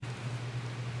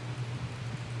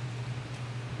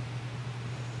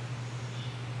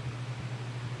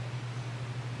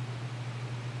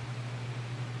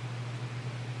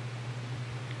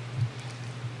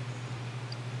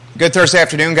Good Thursday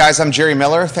afternoon, guys. I'm Jerry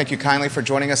Miller. Thank you kindly for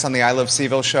joining us on the I Love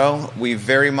CVille show. We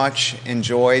very much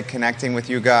enjoyed connecting with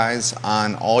you guys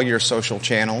on all your social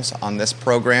channels on this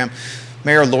program.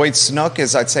 Mayor Lloyd Snook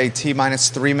is, I'd say, T-minus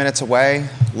 3 minutes away.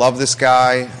 Love this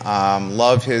guy.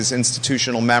 Love his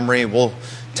institutional memory. We'll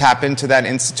tap into that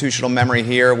institutional memory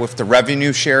here with the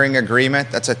revenue sharing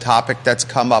agreement. That's a topic that's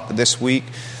come up this week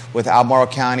with Albemarle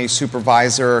County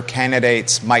Supervisor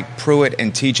candidates Mike Pruitt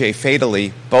and TJ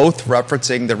Fatally, both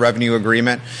referencing the revenue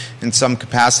agreement in some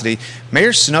capacity.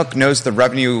 Mayor Snook knows the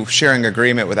revenue sharing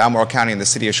agreement with Albemarle County and the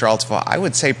city of Charlottesville, I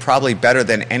would say probably better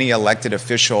than any elected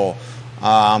official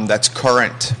that's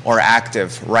current or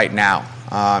active right now.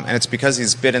 And it's because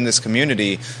he's been in this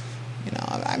community. You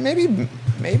know,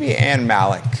 maybe Ann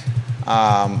Malik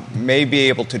may be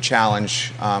able to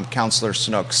challenge Councilor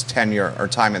Snook's tenure or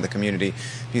time in the community.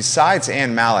 Besides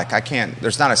Ann Malik,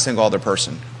 there's not a single other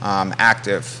person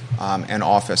active in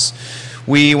office.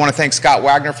 We want to thank Scott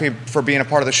Wagner for being a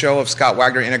part of the show of Scott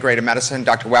Wagner Integrated Medicine.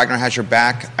 Dr. Wagner has your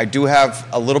back. I do have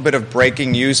a little bit of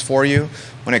breaking news for you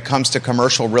when it comes to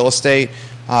commercial real estate.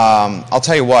 I'll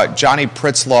tell you what, Johnny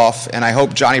Pritzloff, and I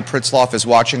hope Johnny Pritzloff is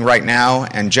watching right now,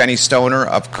 and Jenny Stoner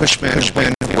of Cushman,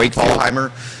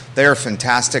 Wakefieldheimer, they are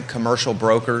fantastic commercial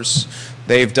brokers.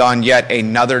 They've done yet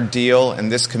another deal in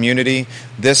this community.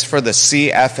 This for the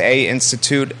CFA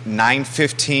Institute,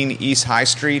 915 East High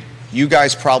Street. You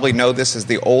guys probably know this as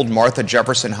the old Martha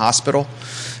Jefferson Hospital.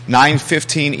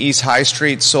 915 East High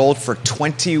Street sold for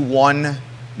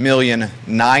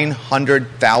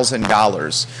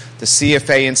 $21,900,000. The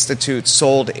CFA Institute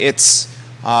sold its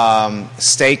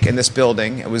stake in this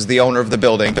building. It was the owner of the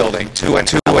building to an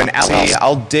LLC.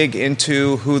 I'll dig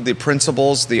into who the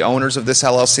principals, the owners of this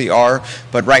LLC are,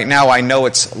 but right now I know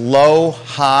it's Low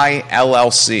High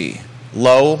LLC.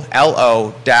 Low,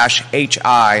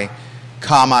 L-O-H-I,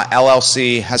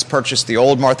 LLC has purchased the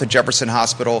old Martha Jefferson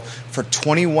Hospital for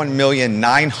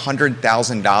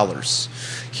 $21,900,000.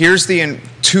 Here's the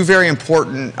two very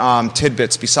important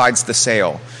tidbits besides the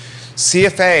sale.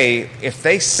 CFA, if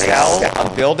they sell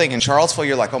a building in Charlottesville,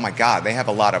 you're like, oh my God, they have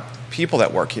a lot of people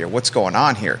that work here. What's going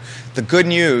on here? The good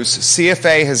news,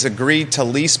 CFA has agreed to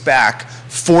lease back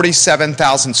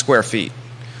 47,000 square feet.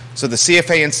 So the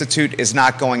CFA Institute is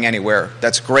not going anywhere.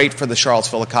 That's great for the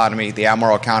Charlottesville economy, the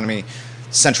Albemarle economy,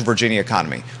 Central Virginia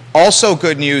economy. Also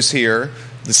good news here,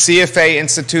 the CFA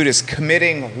Institute is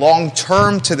committing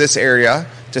long-term to this area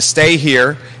to stay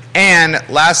here. And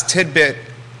last tidbit,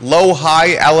 Low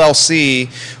High LLC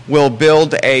will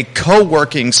build a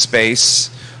co-working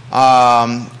space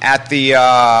at the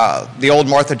old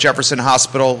Martha Jefferson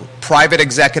Hospital, private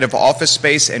executive office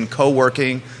space and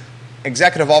co-working.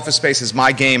 Executive office space is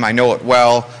my game. I know it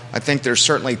well. I think there's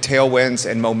certainly tailwinds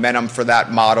and momentum for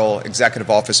that model,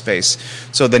 executive office space.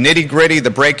 So the nitty-gritty,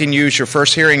 the breaking news you're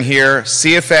first hearing here,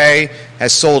 CFA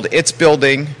has sold its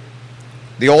building,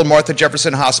 the old Martha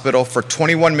Jefferson Hospital, for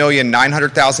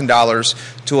 $21,900,000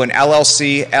 to an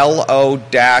LLC, L-O-H-I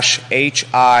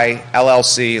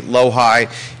LLC, Low High.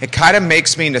 It kind of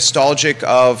makes me nostalgic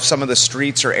of some of the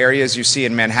streets or areas you see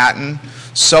in Manhattan.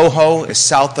 Soho is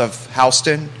south of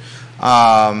Houston.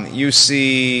 You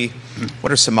see,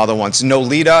 what are some other ones?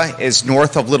 Nolita is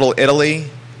north of Little Italy.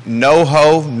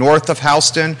 NoHo, north of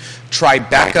Houston.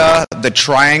 Tribeca, the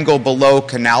triangle below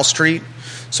Canal Street.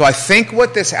 So I think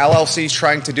what this LLC is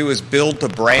trying to do is build the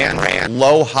brand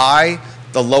Low High,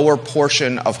 the lower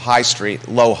portion of High Street,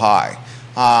 Low High.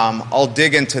 I'll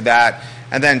dig into that.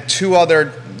 And then two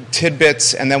other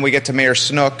tidbits, and then we get to Mayor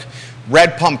Snook.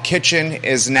 Red Pump Kitchen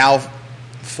is now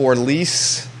for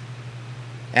lease,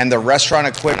 and the restaurant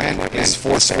equipment is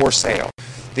for sale.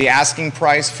 The asking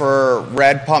price for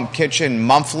Red Pump Kitchen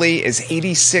monthly is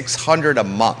 $8,600 a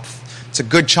month. It's a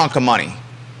good chunk of money.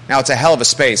 Now, it's a hell of a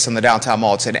space in the downtown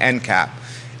mall. It's an end cap.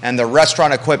 And the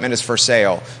restaurant equipment is for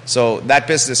sale. So that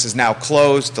business is now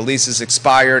closed. The lease is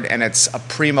expired, and it's a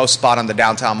primo spot on the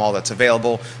downtown mall that's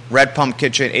available. Red Pump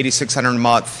Kitchen, $8,600 a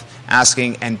month,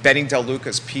 asking. And Benny Del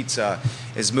Luca's Pizza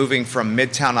is moving from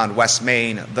Midtown on West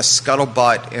Main. The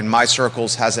scuttlebutt in my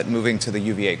circles has it moving to the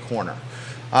UVA corner.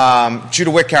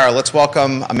 Judah Wickower, let's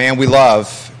welcome a man we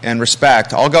love and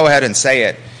respect. I'll go ahead and say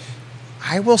it.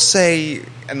 I will say,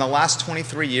 in the last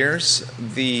 23 years,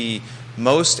 the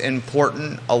most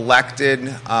important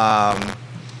elected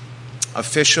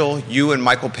official, you and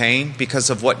Michael Payne, because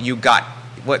of what you got,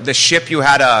 what the ship you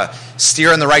had to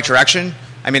steer in the right direction.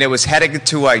 I mean, it was heading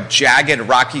to a jagged,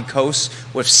 rocky coast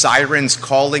with sirens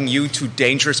calling you to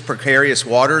dangerous, precarious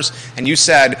waters. And you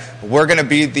said, we're going to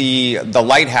be the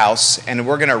lighthouse, and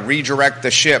we're going to redirect the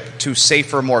ship to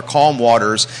safer, more calm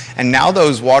waters. And now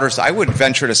those waters, I would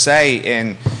venture to say,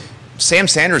 in Sam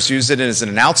Sanders used it as an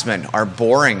announcement, our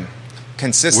boring,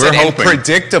 consistent, We're and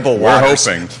predictable waters.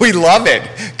 We're hoping. We love it.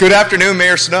 Good afternoon,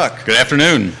 Mayor Snook. Good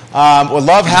afternoon. We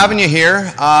love having you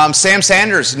here. Sam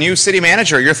Sanders, new city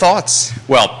manager, your thoughts?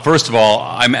 Well, first of all,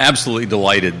 I'm absolutely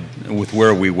delighted with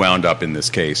where we wound up in this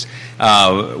case.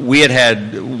 We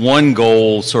had one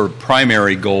goal, sort of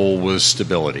primary goal, was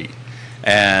stability.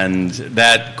 And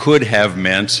that could have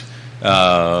meant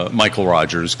Michael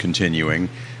Rogers continuing.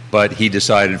 But he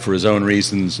decided for his own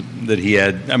reasons that he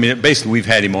had, basically we've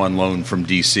had him on loan from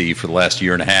D.C. for the last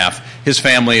year and a half. His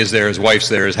family is there, his wife's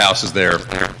there, his house is there.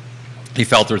 He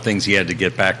felt there were things he had to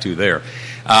get back to there.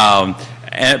 The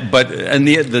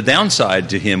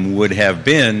downside to him would have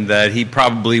been that he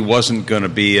probably wasn't going to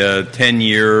be a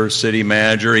 10-year city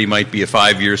manager. He might be a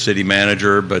 5-year city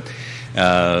manager, but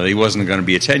he wasn't going to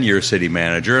be a 10-year city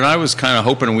manager. And I was kind of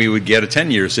hoping we would get a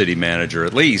 10-year city manager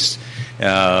at least.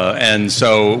 And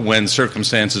so when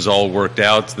circumstances all worked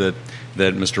out that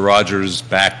Mr. Rogers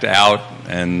backed out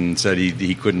and said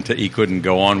he couldn't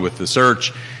go on with the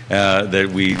search, that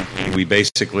we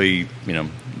basically,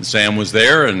 Sam was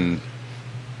there and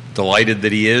delighted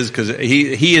that he is, because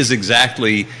he is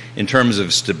exactly, in terms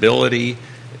of stability,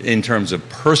 in terms of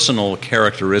personal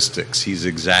characteristics, he's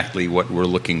exactly what we're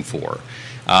looking for.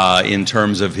 In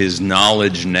terms of his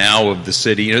knowledge now of the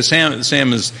city. Sam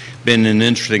has been in an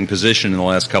interesting position in the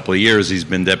last couple of years. He's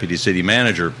been deputy city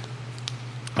manager.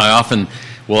 I often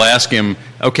will ask him,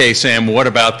 okay, Sam, what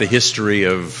about the history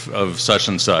of such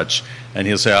and such? And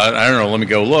he'll say, I don't know, let me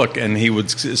go look. And he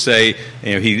would say,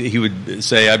 he would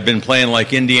say, I've been playing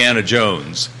like Indiana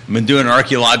Jones. I've been doing an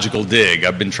archaeological dig.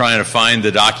 I've been trying to find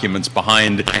the documents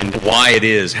behind why it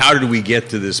is. How did we get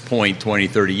to this point 20,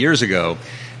 30 years ago?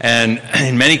 And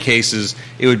in many cases,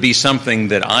 it would be something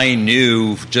that I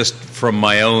knew just from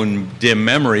my own dim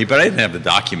memory, but I didn't have the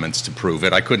documents to prove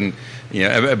it. I couldn't,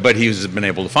 but he's been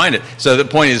able to find it. So the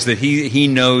point is that he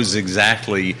knows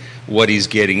exactly what he's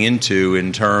getting into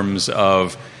in terms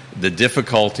of the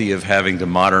difficulty of having to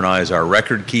modernize our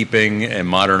record keeping and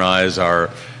modernize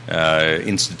our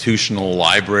institutional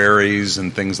libraries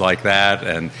and things like that.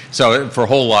 And so for a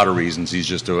whole lot of reasons, he's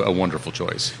just a wonderful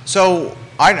choice. So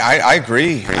I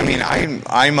agree.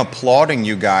 I'm applauding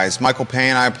you guys. Michael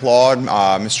Payne, I applaud.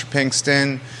 Mr.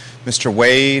 Pinkston, Mr.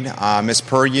 Wade, Ms.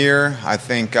 Puryear. I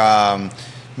think Cena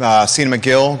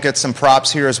McGill gets some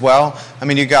props here as well.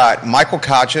 You got Michael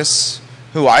Kachis,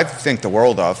 who I think the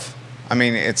world of.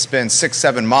 It's been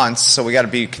 6-7 months, so we got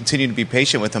to continue to be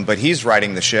patient with him, but he's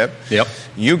riding the ship. Yep.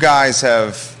 You guys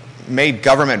have made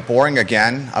government boring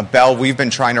again, a bell we've been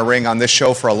trying to ring on this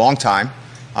show for a long time.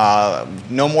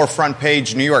 No more front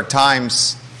page New York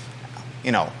Times,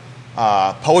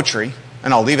 poetry,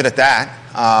 and I'll leave it at that.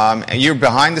 And you're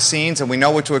behind the scenes, and we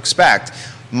know what to expect.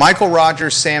 Michael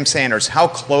Rogers, Sam Sanders, how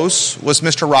close was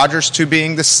Mr. Rogers to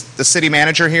being the city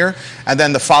manager here? And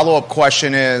then the follow-up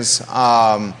question is,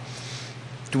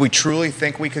 do we truly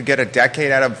think we could get a decade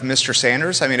out of Mr.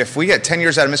 Sanders? If we get 10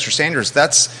 years out of Mr. Sanders,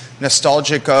 that's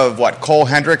nostalgic of, Cole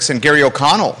Hendricks and Gary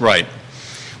O'Connell. Right.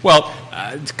 Well,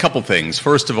 a couple things.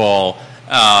 First of all,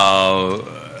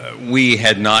 we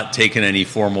had not taken any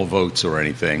formal votes or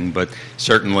anything, but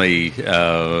certainly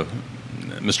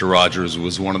Mr. Rogers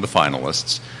was one of the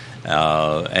finalists.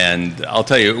 And I'll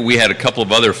tell you, we had a couple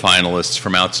of other finalists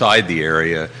from outside the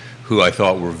area who I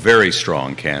thought were very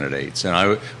strong candidates.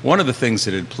 And one of the things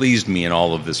that had pleased me in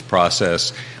all of this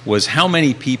process was how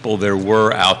many people there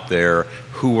were out there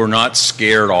who were not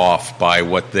scared off by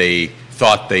what they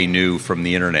thought they knew from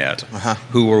the internet,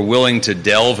 who were willing to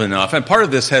delve enough. And part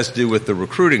of this has to do with the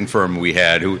recruiting firm we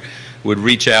had, who would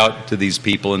reach out to these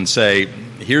people and say,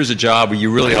 here's a job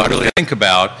you really ought to think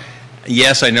about.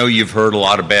 Yes, I know you've heard a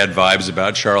lot of bad vibes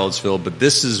about Charlottesville, but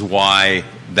this is why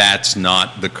that's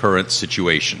not the current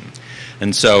situation.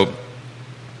 And so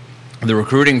the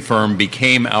recruiting firm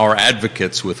became our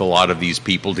advocates with a lot of these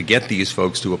people to get these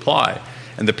folks to apply.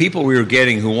 And the people we were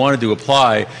getting who wanted to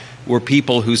apply were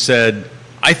people who said,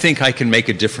 I think I can make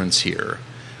a difference here.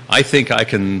 I think I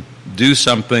can do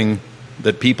something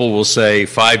that people will say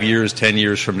 5 years, 10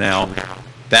 years from now,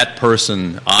 that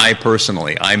person,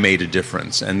 I made a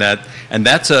difference. And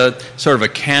that's a sort of a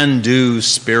can-do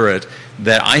spirit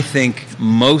that I think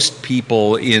most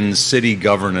people in city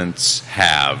governance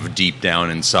have deep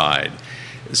down inside.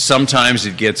 Sometimes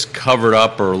it gets covered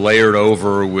up or layered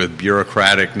over with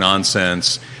bureaucratic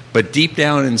nonsense, but deep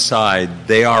down inside,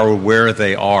 they are where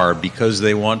they are because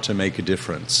they want to make a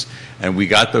difference. And we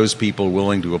got those people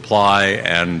willing to apply,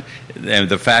 and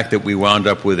the fact that we wound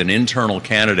up with an internal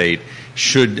candidate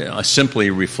should simply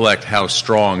reflect how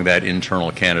strong that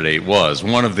internal candidate was.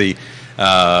 One of the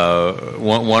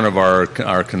One of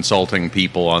our consulting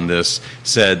people on this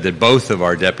said that both of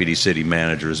our deputy city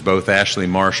managers, both Ashley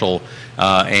Marshall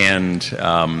and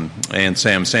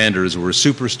Sam Sanders, were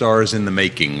superstars in the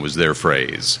making, was their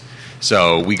phrase.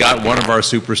 So we got one of our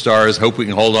superstars. Hope we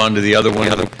can hold on to the other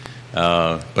one.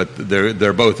 But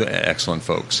they're both excellent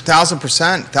folks.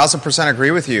 1,000%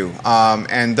 agree with you.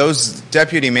 And those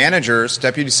deputy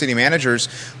city managers,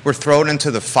 were thrown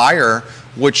into the fire,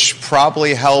 which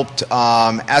probably helped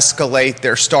escalate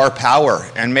their star power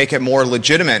and make it more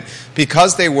legitimate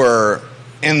because they were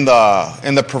in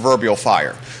the proverbial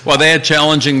fire. Well, they had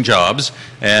challenging jobs,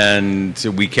 and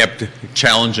we kept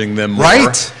challenging them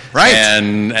more. Right.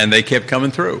 And they kept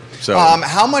coming through. So,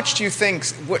 how much do you think?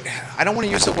 I don't want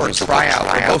to use the word tryout.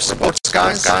 We're both sports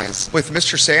guys. With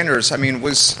Mr. Sanders, I mean,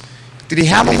 did he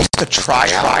have a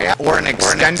tryout or an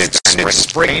extended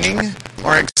training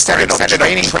or an extended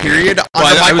training period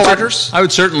under Michael Rogers? I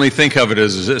would certainly think of it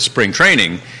as a spring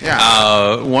training.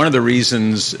 Yeah. One of the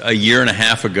reasons a year and a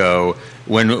half ago,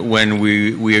 when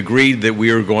we agreed that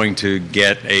we were going to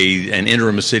get an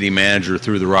interim city manager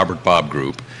through the Robert Bob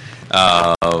Group.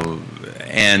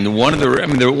 And one of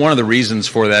the reasons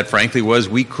for that, frankly, was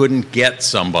we couldn't get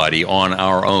somebody on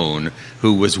our own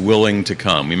who was willing to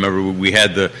come. Remember, we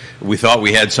thought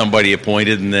we had somebody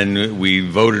appointed, and then we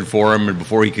voted for him, and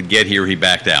before he could get here, he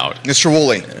backed out. Mr.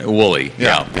 Woolley.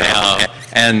 Yeah.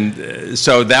 And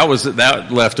so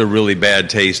that left a really bad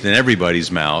taste in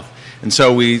everybody's mouth. And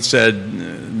so we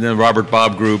said, the Robert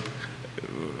Bob Group,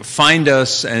 find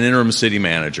us an interim city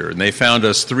manager. And they found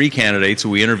us 3 candidates.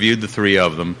 We interviewed the 3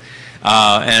 of them.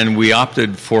 And we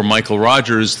opted for Michael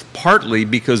Rogers, partly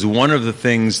because one of the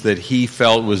things that he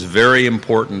felt was very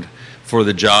important for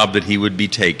the job that he would be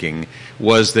taking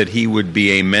was that he would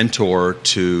be a mentor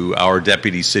to our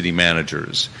deputy city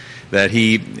managers. That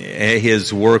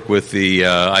his work with the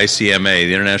ICMA,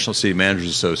 the International City Managers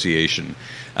Association,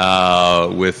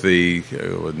 with the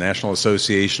National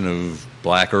Association of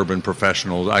Black Urban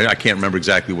Professionals. I can't remember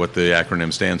exactly what the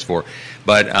acronym stands for,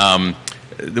 but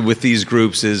with these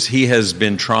groups is he has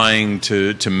been trying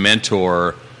to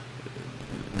mentor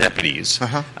deputies,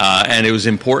 and it was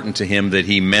important to him that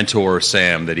he mentor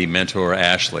Sam, that he mentor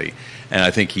Ashley. And I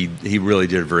think he really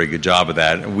did a very good job of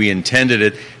that. We intended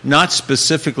it not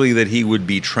specifically that he would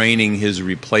be training his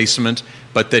replacement,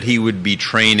 but that he would be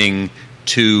training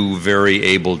 2 very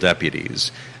able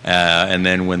deputies. And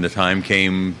then when the time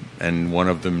came and one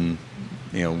of them,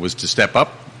 was to step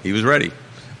up, he was ready.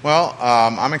 Well,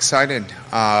 I'm excited.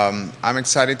 I'm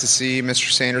excited to see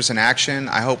Mr. Sanders in action.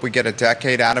 I hope we get a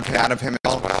decade out of him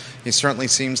as well. He certainly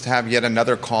seems to have yet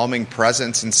another calming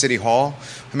presence in City Hall.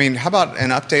 I mean, how about an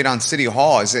update on City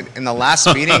Hall? Is it in the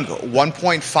last meeting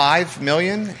 $1.5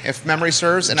 million, if memory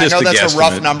serves? And just I know that's guesstimate. A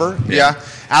rough number. Yeah.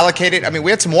 Allocated. I mean, we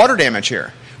had some water damage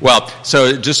here. Well,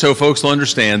 so just so folks will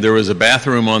understand, there was a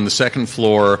bathroom on the 2nd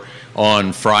floor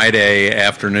on Friday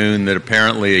afternoon that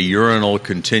apparently a urinal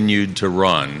continued to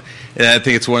run. And I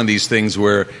think it's one of these things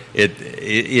where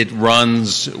it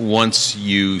runs once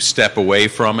you step away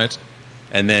from it,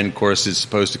 and then, of course, it's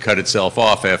supposed to cut itself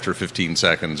off after 15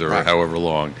 seconds or however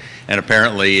long. And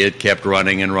apparently it kept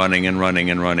running and running and running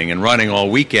and running and running all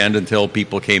weekend until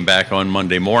people came back on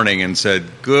Monday morning and said,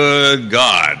 good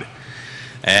God.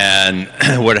 And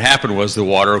what happened was the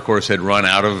water, of course, had run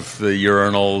out of the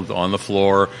urinal, on the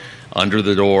floor, under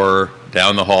the door,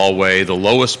 down the hallway. The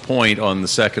lowest point on the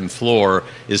 2nd floor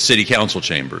is city council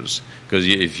chambers. Because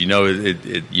if you know,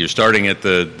 you're starting at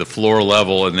the floor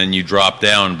level and then you drop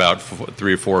down about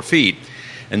 3 or 4 feet.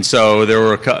 And so there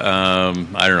were,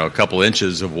 a couple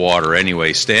inches of water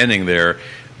anyway standing there.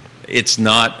 It's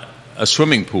not a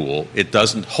swimming pool. It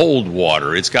doesn't hold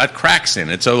water. It's got cracks in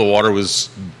it. So the water was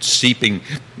seeping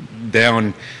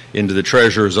down into the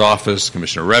treasurer's office,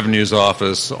 Commissioner of Revenue's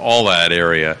office, all that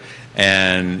area,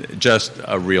 and just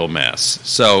a real mess.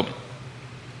 So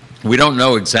we don't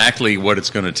know exactly what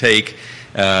it's going to take.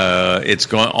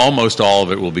 Almost all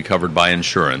of it will be covered by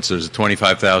insurance. There's a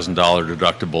 $25,000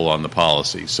 deductible on the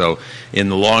policy. So in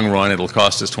the long run, it'll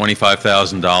cost us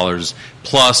 $25,000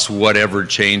 plus whatever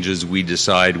changes we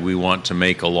decide we want to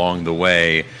make along the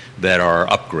way that are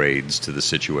upgrades to the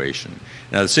situation.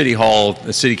 Now, the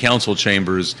city council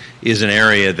chambers is an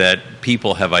area that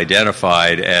people have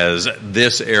identified as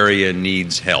this area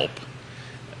needs help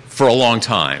for a long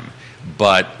time.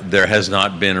 But there has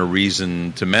not been a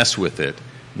reason to mess with it.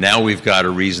 Now we've got a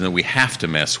reason that we have to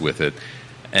mess with it,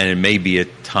 and it may be a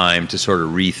time to sort of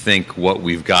rethink what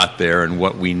we've got there and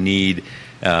what we need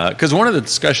Because one of the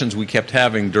discussions we kept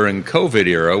having during COVID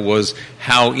era was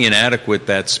how inadequate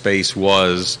that space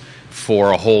was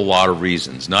for a whole lot of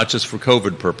reasons, not just for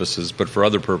COVID purposes, but for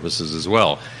other purposes as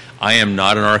well. I am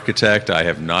not an architect. I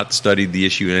have not studied the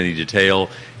issue in any detail,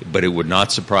 but it would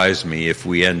not surprise me if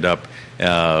we end up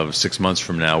 6 months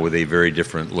from now with a very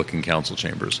different looking council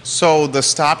chambers. So the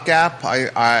stopgap,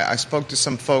 I spoke to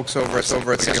some folks over at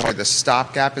the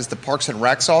stopgap is the Parks and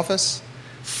Recs office?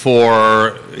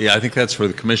 I think that's for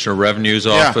the Commissioner of Revenue's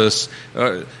office.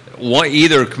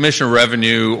 Either Commissioner of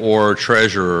Revenue or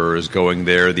Treasurer is going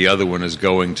there. The other one is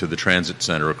going to the Transit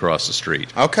Center across the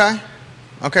street.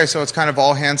 Okay, so it's kind of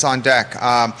all hands on deck.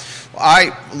 A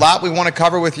lot we want to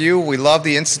cover with you. We love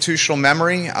the institutional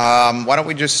memory. Why don't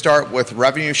we just start with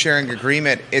revenue sharing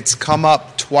agreement? It's come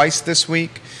up twice this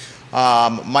week.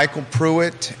 Michael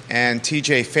Pruitt and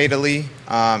TJ Fadley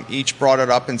each brought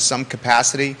it up in some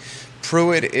capacity.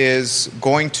 Pruitt is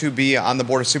going to be on the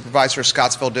Board of Supervisors,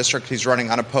 Scottsville District. He's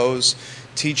running unopposed.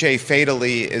 TJ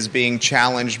Fadley is being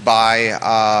challenged by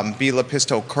Bela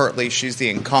Pisto-Kirtley. She's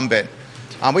the incumbent.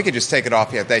 We could just take it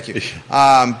off. Yeah, thank you.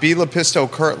 Bela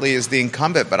Pisto-Kirtley is the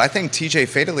incumbent, but I think TJ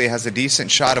Fadley has a decent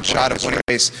shot of winning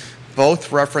race.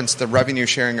 Both reference the revenue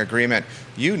sharing agreement.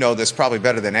 You know this probably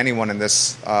better than anyone in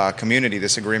this community,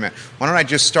 this agreement. Why don't I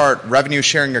just start revenue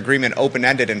sharing agreement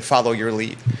open-ended and follow your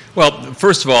lead? Well,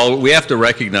 first of all, we have to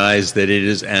recognize that it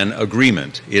is an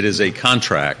agreement. It is a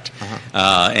contract.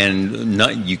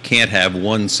 And you can't have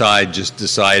one side just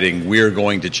deciding we're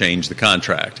going to change the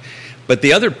contract. But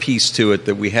the other piece to it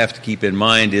that we have to keep in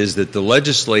mind is that the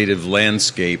legislative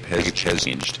landscape has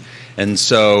changed. And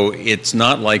so it's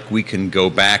not like we can go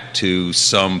back to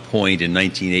some point in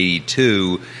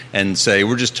 1982 and say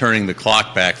we're just turning the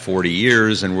clock back 40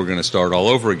 years and we're going to start all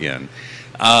over again.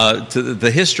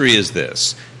 The history is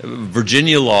this.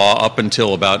 Virginia law up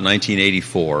until about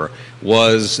 1984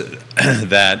 was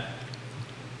that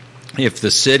if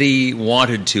the city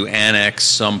wanted to annex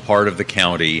some part of the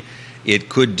county, it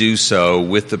could do so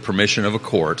with the permission of a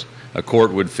court. A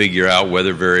court would figure out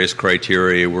whether various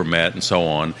criteria were met and so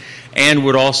on. And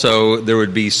there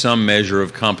would be some measure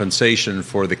of compensation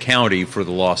for the county for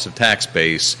the loss of tax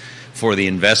base for the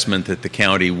investment that the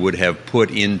county would have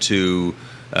put into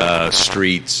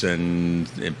streets and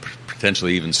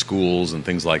potentially even schools and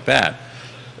things like that.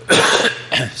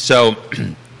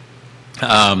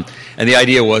 And the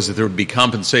idea was that there would be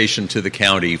compensation to the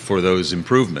county for those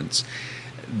improvements.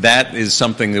 That is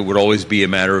something that would always be a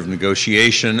matter of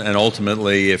negotiation, and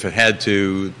ultimately, if it had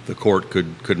to, the court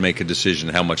could make a decision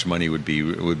how much money would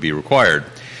be required.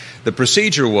 The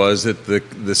procedure was that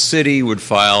the city would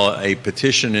file a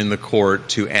petition in the court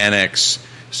to annex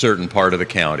certain part of the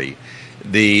county.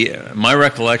 My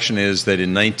recollection is that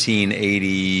in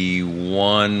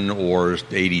 1981 or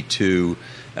 82,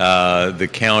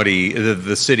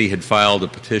 the city had filed a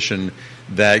petition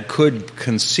that could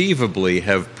conceivably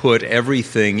have put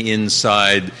everything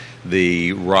inside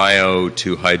the Rio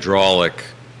to hydraulic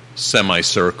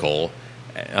semicircle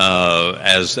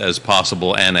as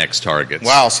possible annex targets.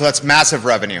 Wow, so that's massive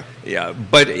revenue. Yeah,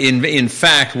 but in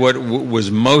fact, what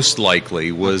was most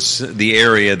likely was the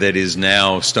area that is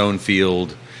now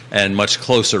Stonefield and much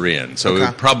closer in. So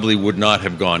It probably would not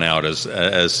have gone out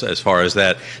as far as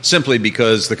that, simply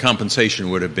because the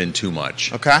compensation would have been too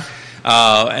much. Okay.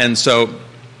 And so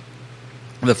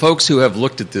the folks who have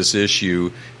looked at this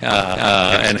issue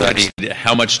and studied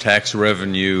how much tax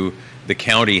revenue the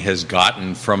county has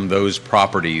gotten from those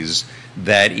properties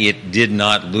that it did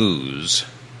not lose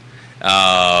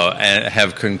and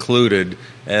have concluded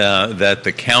that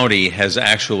the county has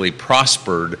actually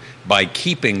prospered by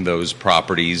keeping those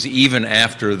properties even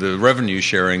after the revenue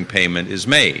sharing payment is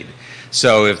made.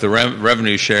 So if the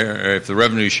revenue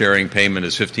sharing payment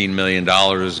is $15 million,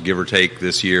 give or take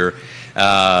this year,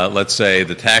 let's say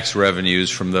the tax revenues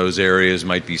from those areas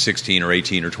might be $16 or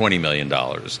 $18 or $20 million.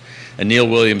 And Neil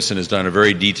Williamson has done a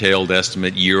very detailed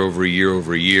estimate year over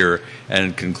year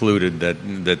and concluded that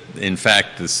in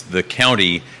fact the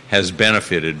county has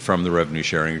benefited from the revenue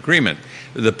sharing agreement.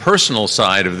 The personal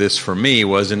side of this for me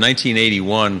was in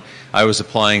 1981, I was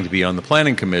applying to be on the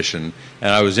Planning Commission,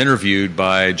 and I was interviewed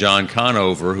by John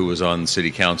Conover, who was on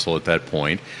City Council at that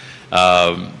point,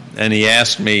 and he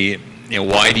asked me,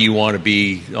 why do you want to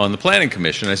be on the Planning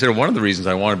Commission? I said, one of the reasons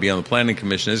I want to be on the Planning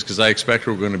Commission is because I expect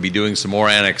we're going to be doing some more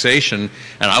annexation,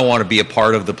 and I want to be a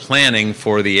part of the planning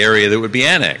for the area that would be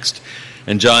annexed.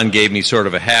 And John gave me sort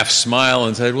of a half smile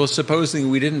and said, well, supposing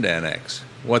we didn't annex,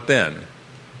 what then?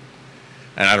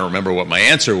 And I don't remember what my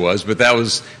answer was, but that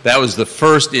was the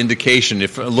first indication,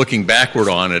 if looking backward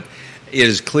on it, it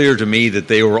is clear to me that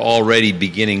they were already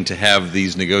beginning to have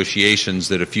these negotiations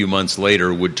that a few months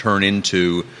later would turn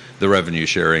into the revenue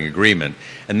sharing agreement.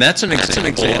 And that's an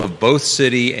example of both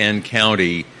city and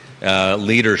county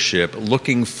leadership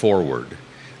looking forward,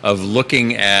 of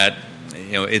looking at,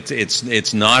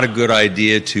 it's not a good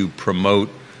idea to promote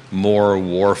more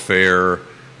warfare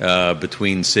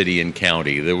between city and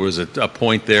county. There was a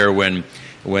point there when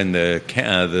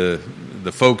the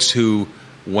folks who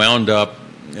wound up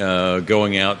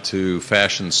going out to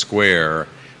Fashion Square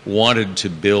wanted to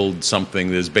build something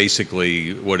that's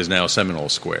basically what is now Seminole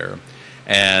Square,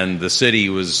 and the city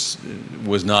was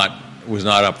not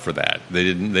up for that. They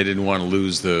didn't want to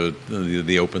lose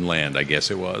the open land, I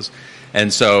guess it was.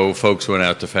 And so folks went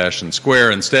out to Fashion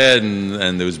Square instead,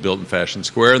 and it was built in Fashion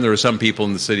Square. And there were some people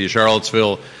in the city of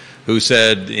Charlottesville who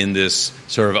said, in this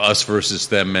sort of us versus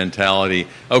them mentality,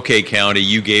 okay, county,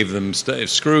 you gave them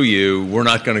screw you, we're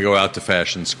not going to go out to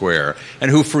Fashion Square.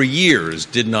 And who for years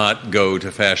did not go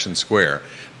to Fashion Square.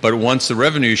 But once the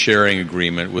revenue sharing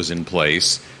agreement was in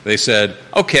place, they said,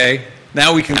 okay,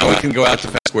 now we can go out to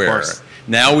Fashion Square.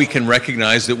 Now we can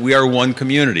recognize that we are one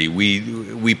community.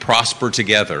 We prosper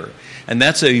together. And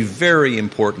that's a very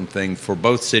important thing for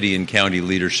both city and county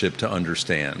leadership to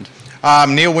understand.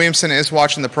 Neil Williamson is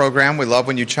watching the program. We love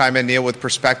when you chime in, Neil, with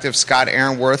perspective. Scott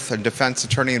Aaronworth, a defense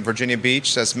attorney in Virginia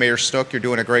Beach, says, Mayor Snook, you're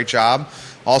doing a great job.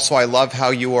 Also, I love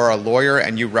how you are a lawyer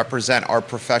and you represent our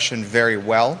profession very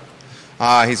well.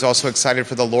 He's also excited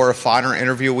for the Laura Fonner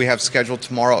interview we have scheduled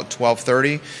tomorrow at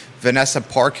 12:30. Vanessa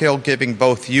Parkhill giving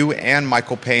both you and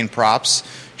Michael Payne props.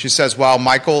 She says, while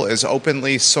Michael is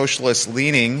openly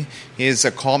socialist-leaning, he is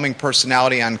a calming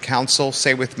personality on council,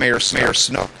 say with Mayor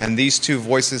Snook. And these two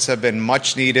voices have been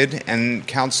much needed, and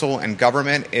council and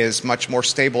government is much more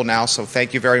stable now, so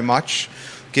thank you very much.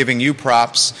 Giving you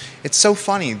props. It's so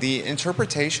funny. The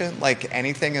interpretation, like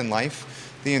anything in life,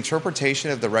 the interpretation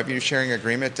of the revenue sharing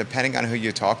agreement, depending on who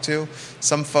you talk to,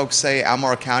 some folks say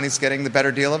Albemarle County's getting the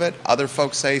better deal of it. Other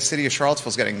folks say City of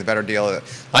Charlottesville's getting the better deal of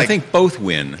it. I think both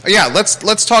win. Yeah,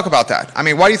 let's talk about that. I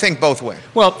mean, why do you think both win?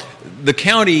 Well, the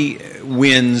county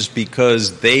wins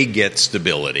because they get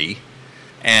stability,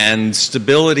 and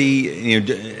stability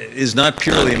is not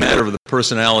purely a matter of the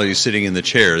personalities sitting in the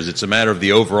chairs. It's a matter of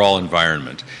the overall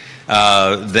environment.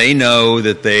 They know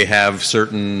that they have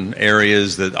certain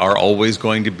areas that are always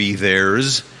going to be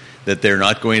theirs, that they're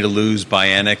not going to lose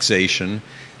by annexation.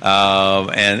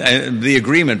 And the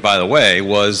agreement, by the way,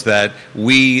 was that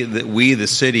we, the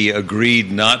city,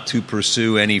 agreed not to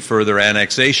pursue any further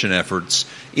annexation efforts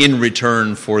in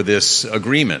return for this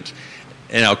agreement.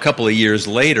 And now, a couple of years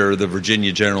later, the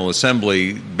Virginia General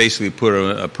Assembly basically put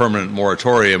a permanent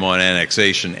moratorium on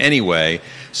annexation anyway,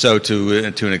 so to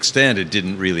an extent it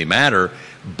didn't really matter.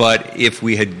 But if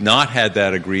we had not had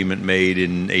that agreement made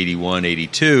in 81,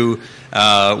 82,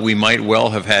 we might well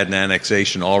have had an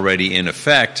annexation already in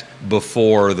effect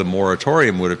before the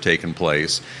moratorium would have taken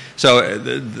place. So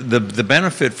the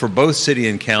benefit for both city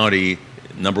and county,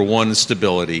 number one, is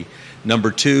stability.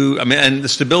 Number two, and the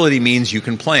stability means you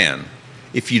can plan.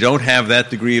 If you don't have that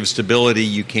degree of stability,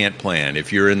 you can't plan.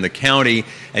 If you're in the county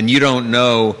and you don't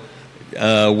know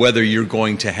whether you're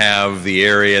going to have the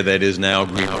area that is now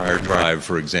Greenbrier Drive,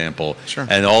 for example, sure,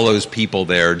 and all those people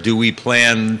there, do we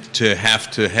plan to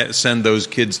have to send those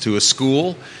kids to a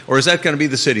school, or is that going to be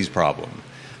the city's problem?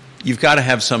 You've got to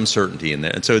have some certainty in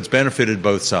there. And so it's benefited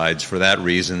both sides for that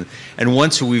reason. And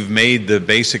once we've made the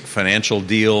basic financial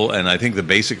deal, and I think the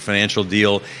basic financial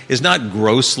deal is not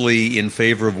grossly in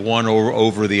favor of one or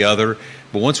over the other,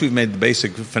 but once we've made the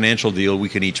basic financial deal, we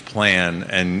can each plan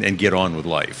and get on with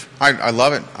life. I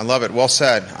love it. I love it. Well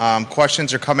said.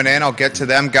 Questions are coming in. I'll get to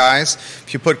them, guys.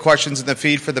 If you put questions in the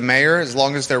feed for the mayor, as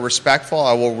long as they're respectful,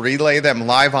 I will relay them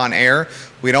live on air.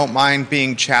 We don't mind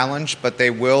being challenged, but they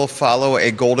will follow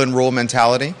a golden rule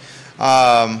mentality.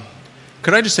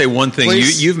 Could I just say one thing?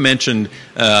 You've mentioned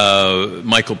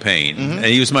Michael Payne, and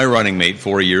he was my running mate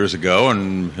 4 years ago,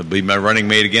 and he'll be my running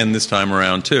mate again this time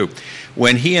around, too.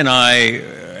 When he and I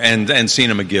and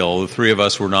Sina McGill, the three of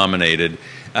us were nominated,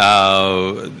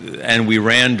 and we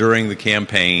ran during the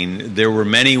campaign, there were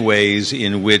many ways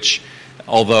in which,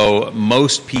 although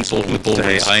most people would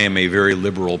say I am a very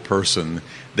liberal person,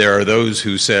 there are those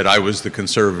who said I was the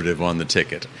conservative on the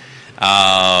ticket.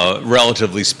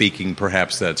 Relatively speaking,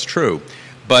 perhaps that's true.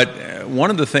 But one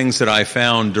of the things that I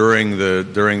found during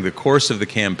the course of the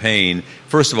campaign,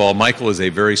 first of all, Michael is a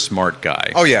very smart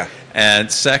guy. Oh, yeah.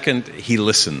 And second, he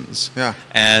listens. Yeah.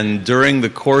 And during the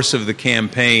course of the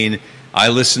campaign, I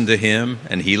listened to him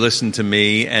and he listened to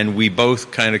me, and we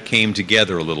both kind of came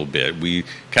together a little bit. We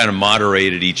kind of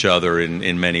moderated each other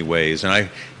in many ways. And I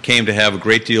came to have a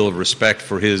great deal of respect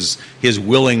for his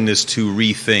willingness to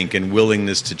rethink and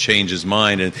willingness to change his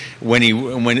mind. And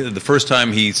when the first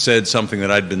time he said something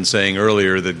that I'd been saying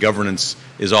earlier, that governance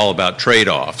is all about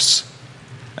trade-offs,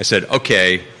 I said,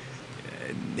 okay,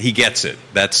 he gets it.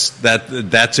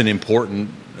 That's an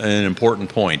important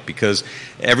point, because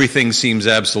everything seems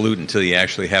absolute until you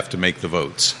actually have to make the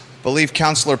votes. I believe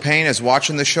Councilor Payne is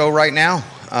watching the show right now.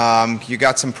 You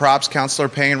got some props, Councilor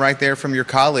Payne, right there from your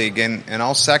colleague, and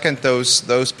I'll second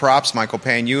those props, Michael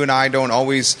Payne. You and I don't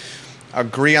always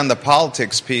agree on the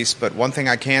politics piece, but one thing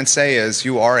I can say is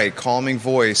you are a calming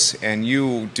voice, and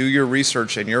you do your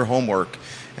research and your homework,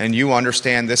 and you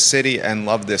understand this city and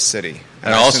love this city.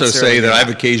 And I also say that I've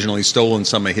occasionally stolen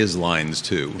some of his lines,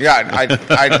 too. Yeah,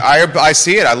 I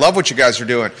see it. I love what you guys are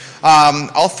doing.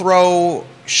 I'll throw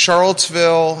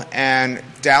Charlottesville and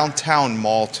downtown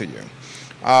mall to you.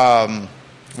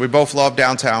 We both love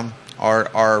downtown.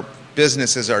 Our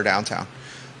businesses are downtown.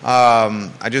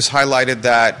 I just highlighted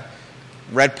that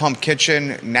Red Pump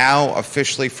Kitchen, now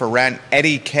officially for rent.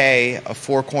 Eddie K of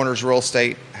Four Corners Real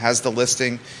Estate has the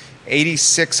listing.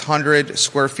 8,600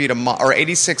 square feet a month, or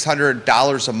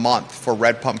 $8,600 a month for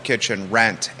Red Pump Kitchen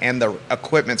rent, and the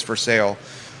equipment's for sale.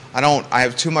 I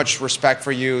have too much respect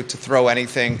for you to throw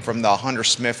anything from the Hunter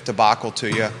Smith debacle to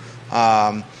you.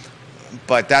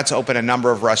 But that's open a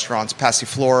number of restaurants: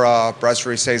 Passiflora,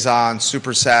 Brasserie Cezanne,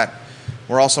 Superset.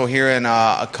 We're also hearing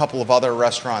a couple of other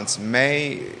restaurants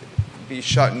may be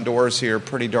shutting doors here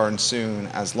pretty darn soon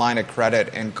as line of credit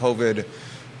and COVID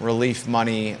relief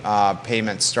money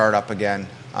payments start up again.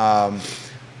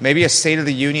 Maybe a State of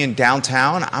the Union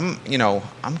downtown. I'm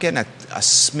getting a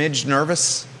smidge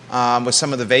nervous with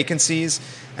some of the vacancies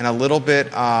and a little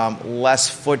bit less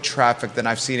foot traffic than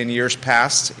I've seen in years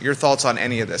past. Your thoughts on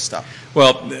any of this stuff?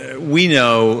 Well, we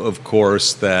know, of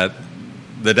course, that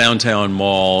the downtown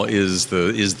mall is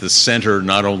the center,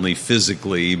 not only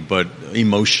physically but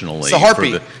emotionally. It's the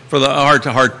heartbeat for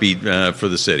the heartbeat for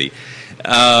the city.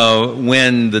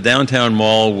 When the downtown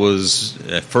mall was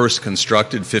first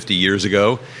constructed 50 years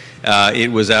ago,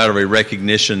 it was out of a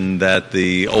recognition that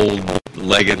the old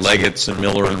Leggett's and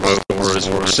Miller and Road stores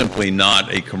were simply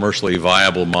not a commercially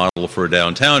viable model for a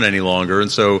downtown any longer.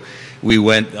 And so we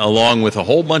went, along with a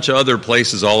whole bunch of other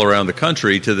places all around the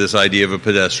country, to this idea of a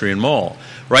pedestrian mall.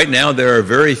 Right now, there are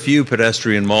very few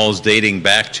pedestrian malls dating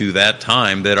back to that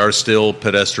time that are still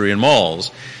pedestrian malls.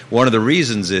 One of the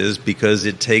reasons is because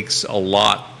it takes a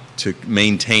lot to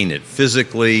maintain it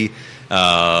physically,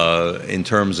 in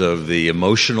terms of the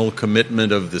emotional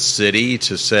commitment of the city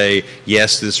to say,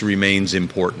 yes, this remains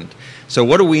important. So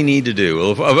what do we need to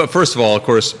do? First of all, of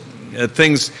course,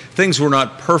 things were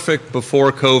not perfect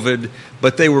before COVID,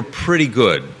 but they were pretty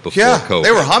good before COVID.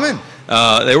 They were humming.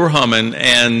 They were humming,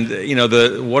 and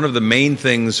one of the main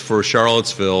things for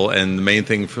Charlottesville and the main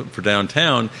thing for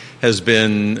downtown has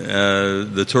been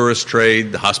the tourist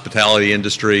trade, the hospitality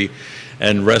industry,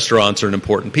 and restaurants are an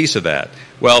important piece of that.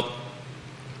 Well,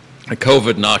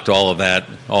 COVID knocked all of that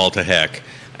all to heck.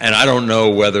 And I don't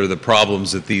know whether the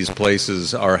problems that these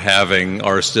places are having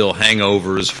are still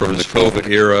hangovers from the COVID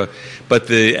era, but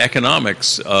the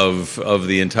economics of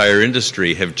the entire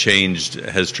industry has changed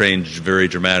very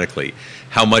dramatically.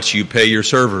 How much you pay your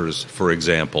servers, for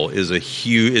example, is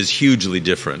hugely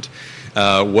different.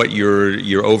 What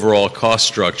your overall cost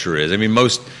structure is. I mean,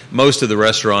 most of the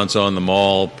restaurants on the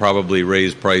mall probably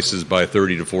raise prices by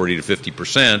 30 to 40 to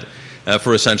 50%.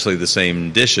 For essentially the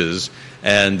same dishes,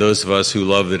 and those of us who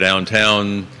love the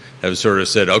downtown have sort of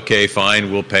said, okay,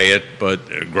 fine, we'll pay it, but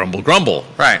grumble.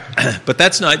 Right. But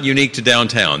that's not unique to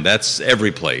downtown. That's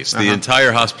every place. The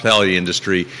entire hospitality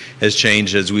industry has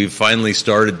changed as we've finally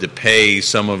started to pay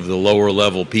some of the lower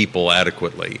level people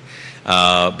adequately.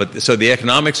 But so the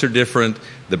economics are different,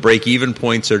 the break-even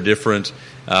points are different.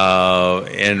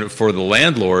 And for the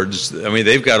landlords, I mean,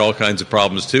 they've got all kinds of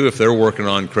problems too. If they're working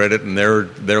on credit and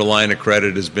their line of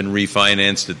credit has been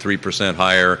refinanced at 3%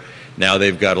 higher, now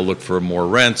they've got to look for more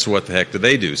rents. What the heck do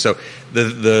they do? So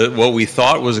what we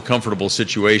thought was a comfortable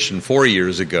situation 4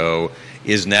 years ago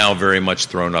is now very much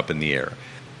thrown up in the air.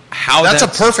 That's a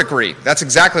perfect read. That's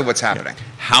exactly what's happening.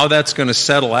 How that's going to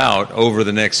settle out over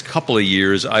the next couple of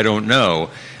years, I don't know.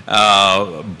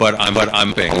 But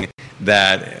I'm thinking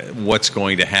that what's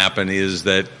going to happen is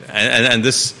that, and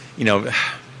this,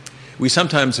 we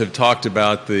sometimes have talked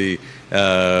about the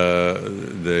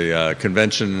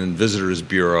Convention and Visitors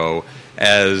Bureau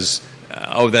as,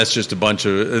 that's just that's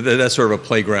sort of a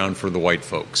playground for the white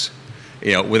folks,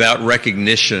 without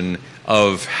recognition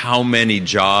of how many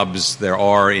jobs there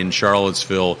are in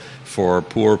Charlottesville for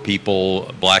poor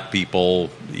people, black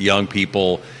people, young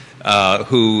people,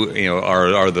 who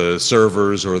are the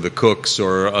servers or the cooks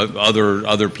or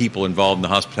other people involved in the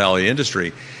hospitality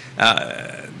industry.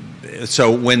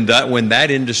 So when that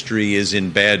industry is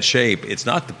in bad shape, it's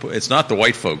not the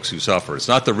white folks who suffer. It's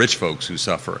not the rich folks who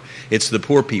suffer. It's the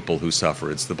poor people who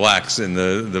suffer. It's the blacks and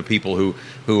the people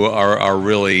who are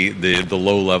really the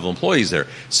low level employees there.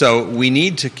 So we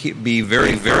need to keep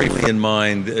very firmly in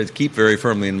mind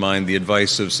the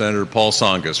advice of Senator Paul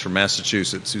Tsongas from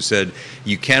Massachusetts, who said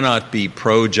you cannot be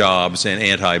pro jobs and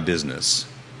anti business.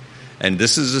 And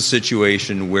this is a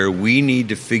situation where we need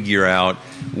to figure out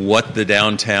what the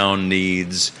downtown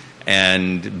needs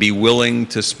and be willing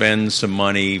to spend some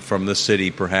money from the city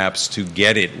perhaps to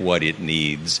get it what it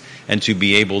needs and to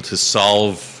be able to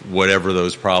solve whatever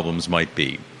those problems might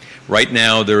be. Right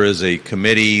now there is a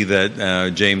committee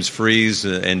that James Freeze,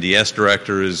 NDS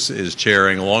director, is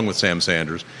chairing along with Sam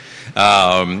Sanders.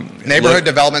 Neighborhood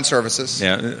Development Services.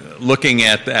 Yeah, looking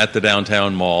at the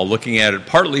downtown mall, looking at it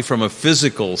partly from a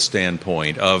physical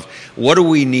standpoint of what do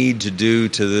we need to do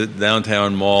to the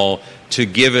downtown mall to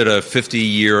give it a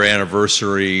 50-year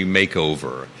anniversary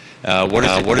makeover.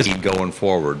 What is it going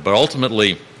forward? But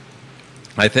ultimately,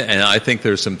 I think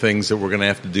there's some things that we're going to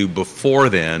have to do before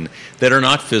then that are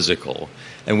not physical,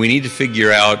 and we need to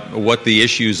figure out what the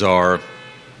issues are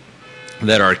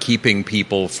that are keeping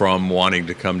people from wanting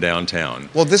to come downtown.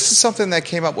 Well, this is something that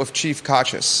came up with Chief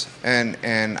Kotchis,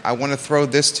 and I want to throw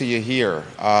this to you here.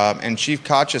 And Chief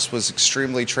Kotchis was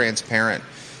extremely transparent.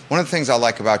 One of the things I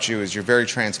like about you is you're very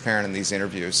transparent in these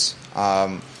interviews,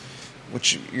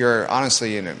 which you're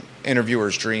honestly an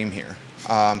interviewer's dream here.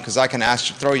 Because I can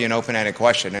throw you an open-ended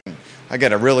question, and I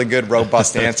get a really good,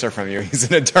 robust answer from you. He's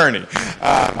an attorney.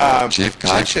 Chief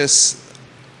Kotchis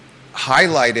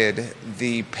highlighted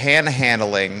the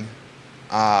panhandling.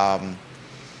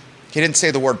 He didn't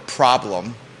say the word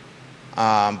problem,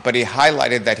 but he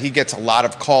highlighted that he gets a lot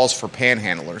of calls for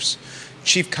panhandlers.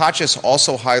 Chief Kotchis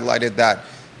also highlighted that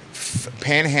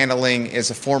panhandling is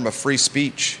a form of free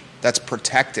speech that's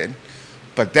protected,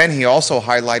 but then he also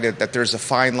highlighted that there's a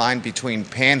fine line between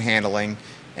panhandling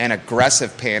and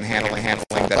aggressive panhandling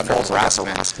that falls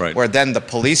harassment, right, where then the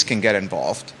police can get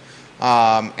involved.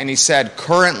 And he said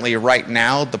currently, right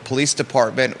now, the police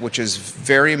department, which is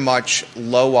very much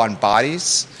low on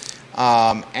bodies,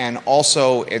 and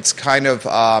also it's kind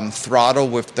of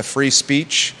throttled with the free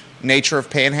speech nature of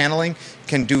panhandling,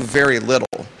 can do very little.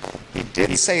 He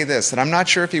did say this, and I'm not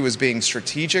sure if he was being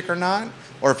strategic or not,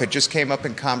 or if it just came up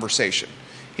in conversation.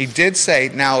 He did say,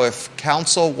 now if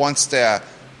council wants to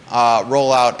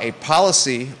roll out a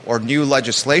policy or new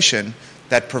legislation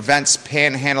that prevents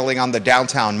panhandling on the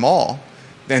downtown mall,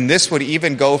 then this would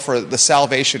even go for the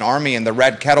Salvation Army and the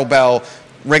red kettlebell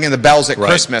ringing the bells at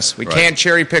Christmas. We can't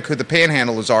cherry pick who the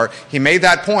panhandlers are. He made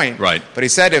that point. Right. But he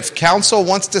said if council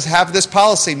wants to have this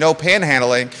policy, no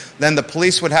panhandling, then the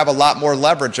police would have a lot more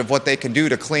leverage of what they can do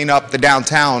to clean up the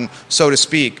downtown, so to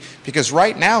speak. Because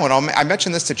right now, and I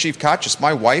mentioned this to Chief Kotchis,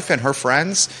 my wife and her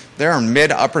friends, they're in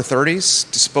mid-upper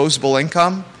 30s, disposable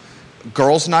income.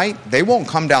 Girls' night, they won't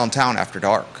come downtown after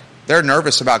dark. They're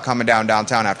nervous about coming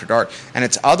downtown after dark, and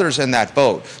it's others in that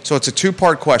boat. So it's a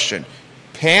two-part question.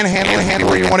 Panhandling,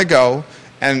 where you want to go,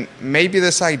 and maybe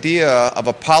this idea of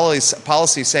a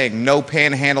policy saying no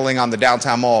panhandling on the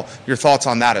downtown mall. Your thoughts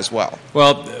on that as well?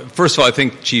 Well, first of all, I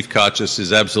think Chief Kotchis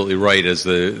is absolutely right as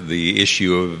the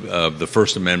issue of the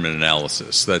First Amendment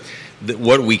analysis, that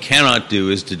what we cannot do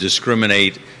is to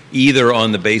discriminate either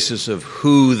on the basis of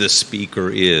who the speaker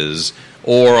is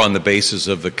or on the basis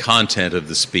of the content of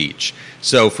the speech.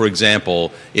 So, for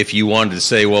example, if you wanted to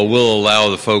say, well, we'll allow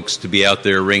the folks to be out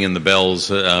there ringing the bells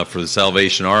for the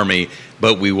Salvation Army,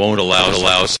 but we won't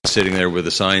allow sitting there with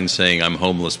a sign saying, I'm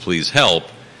homeless, please help,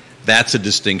 that's a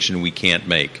distinction we can't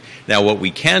make. Now, what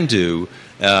we can do,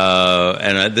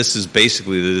 and this is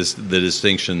basically the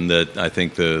distinction that I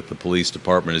think the police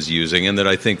department is using, and that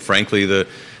I think, frankly, the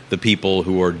people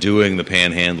who are doing the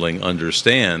panhandling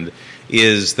understand,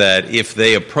 is that if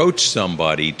they approach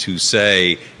somebody to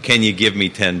say, can you give me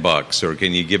 $10 or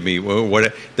can you give me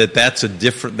what, that's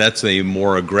a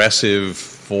more aggressive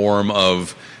form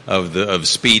of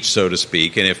speech, so to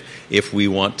speak. And if we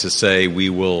want to say we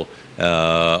will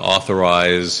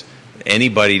authorize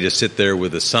anybody to sit there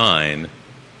with a sign,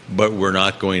 but we're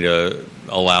not going to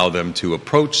allow them to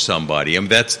approach somebody, I mean,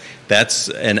 that's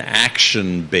an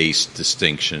action-based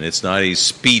distinction. It's not a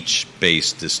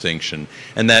speech-based distinction,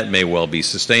 and that may well be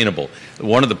sustainable.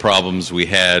 One of the problems we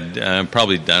had,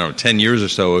 probably 10 years or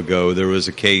so ago, there was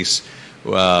a case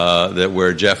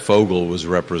where Jeff Fogel was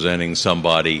representing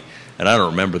somebody and I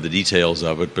don't remember the details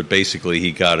of it, but basically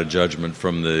he got a judgment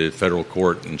from the federal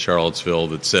court in Charlottesville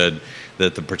that said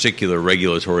that the particular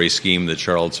regulatory scheme that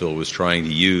Charlottesville was trying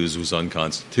to use was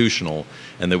unconstitutional,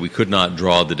 and that we could not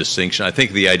draw the distinction. I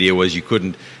think the idea was you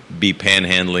couldn't be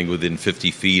panhandling within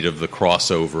 50 feet of the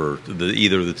crossover,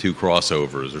 either of the two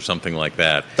crossovers or something like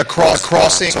that. The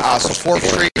crossing, so 4th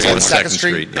Street and 2nd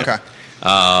Street? Yeah. Okay.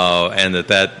 And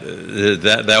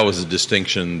that was a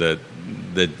distinction that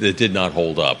did not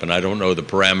hold up, and I don't know the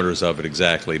parameters of it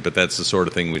exactly, but that's the sort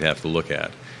of thing we'd have to look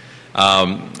at.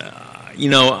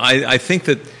 I think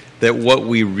that what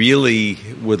we really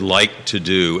would like to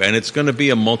do, and it's going to be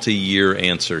a multi-year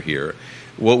answer here,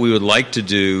 what we would like to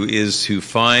do is to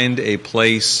find a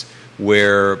place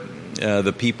where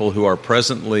the people who are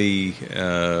presently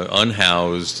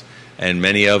unhoused, and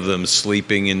many of them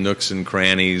sleeping in nooks and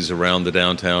crannies around the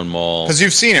downtown mall. Because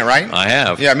you've seen it, right? I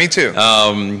have. Yeah, me too.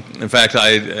 In fact,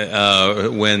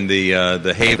 when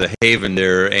the Haven,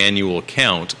 their annual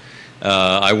count,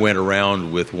 I went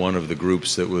around with one of the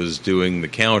groups that was doing the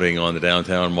counting on the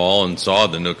downtown mall and saw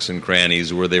the nooks and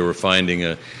crannies where they were finding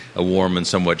a warm and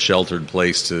somewhat sheltered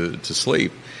place to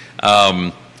sleep.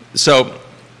 My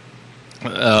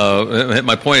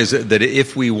point is that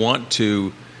if we want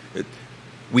to,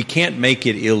 we can't make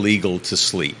it illegal to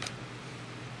sleep.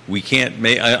 We can't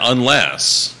make,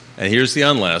 unless, and here's the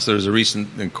unless, there's a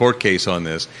recent court case on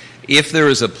this, if there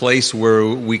is a place where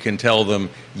we can tell them,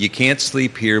 you can't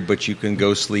sleep here, but you can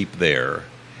go sleep there,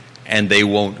 and they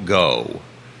won't go,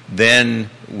 then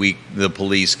the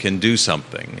police can do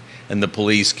something. And the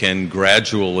police can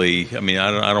gradually, I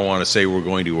don't want to say we're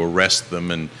going to arrest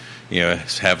them and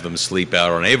have them sleep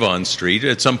out on Avon Street.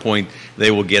 At some point,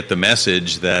 they will get the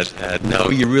message that no,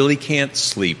 you really can't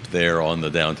sleep there on the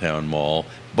downtown mall,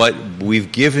 but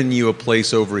we've given you a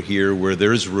place over here where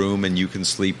there's room and you can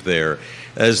sleep there.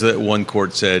 As that one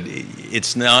court said,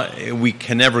 it's not. We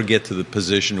can never get to the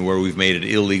position where we've made it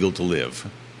illegal to live.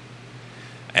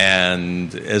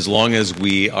 And as long as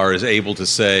we are able to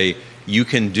say, you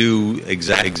can do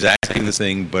exactly the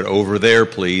thing, but over there,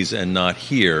 please, and not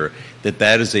here,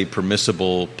 that is a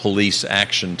permissible police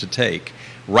action to take.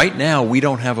 Right now, we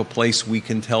don't have a place we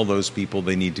can tell those people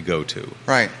they need to go to.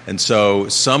 Right. And so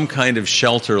some kind of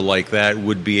shelter like that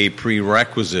would be a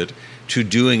prerequisite to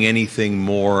doing anything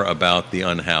more about the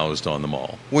unhoused on the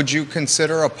mall. Would you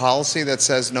consider a policy that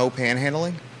says no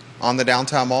panhandling on the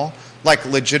downtown mall? Like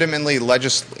legitimately,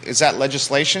 is that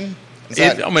legislation?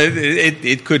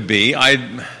 It could be.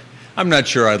 I'm not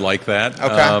sure I'd like that.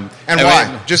 Okay. And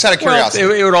why? Just out of curiosity.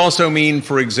 Well, it would also mean,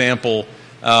 for example,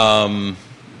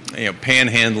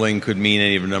 panhandling could mean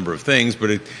any of a number of things,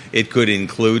 but it could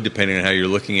include, depending on how you're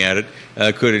looking at it,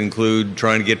 could include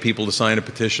trying to get people to sign a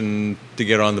petition to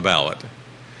get on the ballot.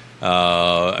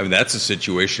 That's a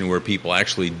situation where people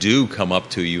actually do come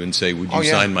up to you and say, would you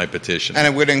sign my petition? And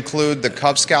it would include the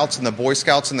Cub Scouts and the Boy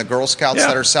Scouts and the Girl Scouts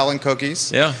that are selling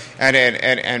cookies. Yeah.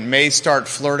 And may start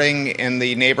flirting in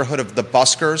the neighborhood of the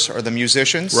buskers or the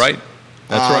musicians. Right.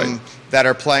 That's right. That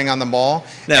are playing on the mall.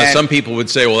 Now, some people would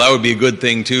say, well, that would be a good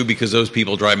thing, too, because those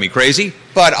people drive me crazy.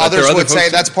 But others would say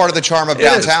that's part of the charm of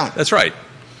downtown. That's right.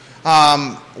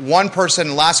 One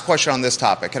person, last question on this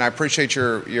topic, and I appreciate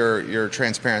your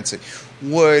transparency.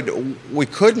 We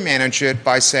could manage it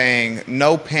by saying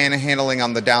no panhandling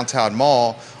on the downtown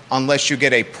mall unless you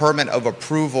get a permit of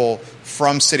approval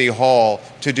from City Hall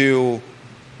to do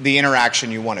the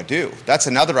interaction you want to do. That's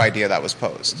another idea that was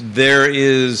posed.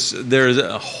 There's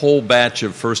a whole batch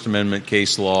of First Amendment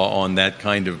case law on that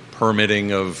kind of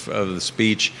permitting of the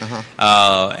speech.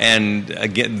 And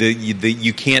again,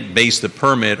 you can't base the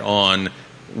permit on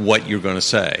what you're going to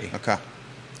say. Okay.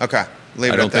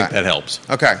 I don't think that helps.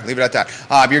 Okay, leave it at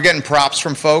that. You're getting props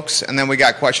from folks, and then we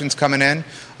got questions coming in.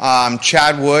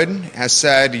 Chad Wood has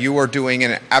said you are doing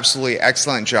an absolutely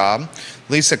excellent job.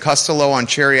 Lisa Costello on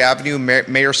Cherry Avenue,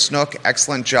 Mayor Snook,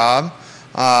 excellent job.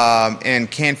 And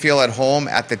Can't Feel at Home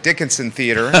at the Dickinson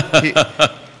Theater.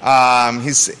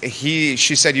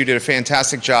 She said you did a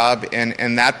fantastic job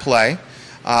in that play.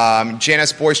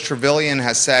 Janice Boyce Trevelyan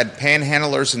has said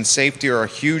panhandlers and safety are a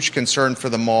huge concern for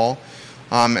the mall,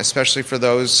 especially for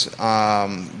those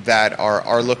that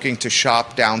are looking to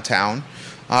shop downtown.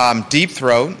 Deep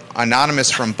Throat,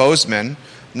 anonymous from Bozeman.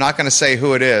 I'm not going to say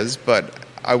who it is, but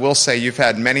I will say you've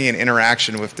had many an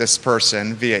interaction with this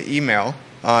person via email,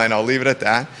 and I'll leave it at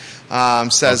that.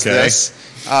 Says okay. This.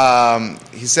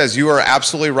 He says, you are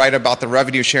absolutely right about the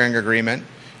revenue sharing agreement.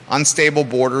 Unstable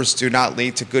borders do not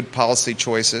lead to good policy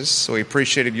choices. So he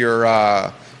appreciated your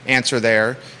answer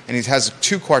there. And he has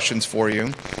two questions for you.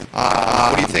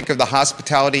 What do you think of the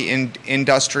hospitality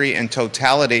industry in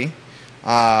totality?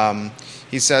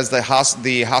 He says the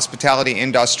hospitality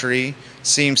industry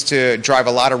seems to drive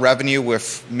a lot of revenue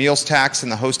with meals tax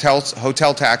and the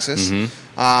hotel taxes,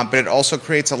 but it also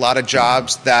creates a lot of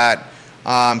jobs that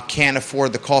can't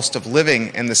afford the cost of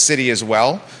living in the city as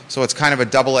well. So it's kind of a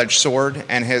double-edged sword.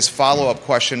 And his follow-up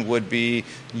question would be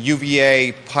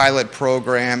UVA pilot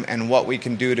program and what we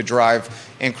can do to drive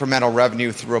incremental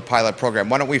revenue through a pilot program.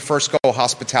 Why don't we first go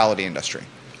hospitality industry?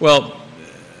 Well,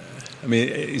 I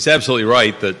mean, he's absolutely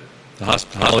right that the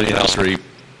hospitality industry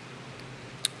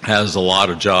has a lot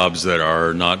of jobs that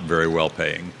are not very well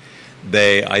paying.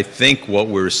 I think what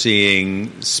we're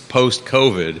seeing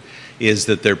post-COVID is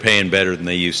that they're paying better than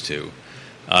they used to.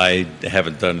 I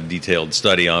haven't done a detailed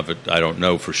study of it. I don't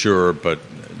know for sure, but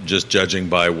just judging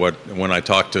by when I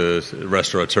talk to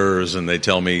restaurateurs and they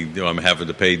tell me I'm having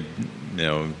to pay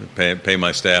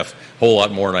my staff a whole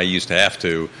lot more than I used to have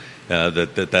to,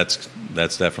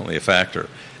 that's definitely a factor.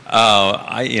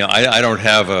 I don't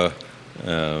have a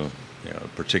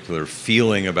particular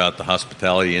feeling about the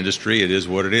hospitality industry. It is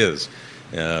what it is.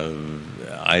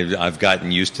 I've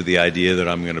gotten used to the idea that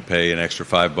I'm going to pay an extra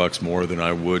 $5 more than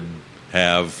I would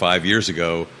have 5 years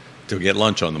ago to get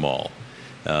lunch on the mall.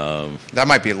 That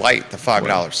might be light, the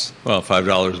 $5. Well,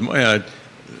 $5 more.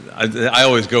 I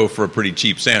always go for a pretty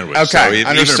cheap sandwich. Okay, so even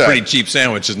understood. a pretty cheap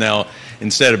sandwich is now,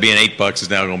 instead of being $8, is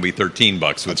now going to be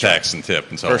 $13 with tax and tip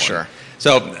and so on. For sure.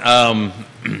 So, I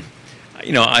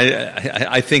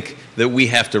think that we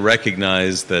have to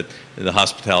recognize that the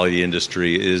hospitality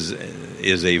industry is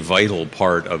a vital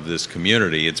part of this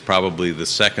community. It's probably the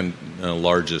second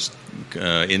largest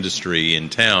industry in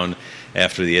town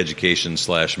after the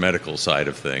education/medical side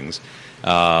of things,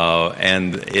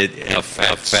 and it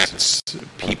affects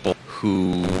people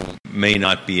who may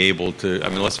not be able to. I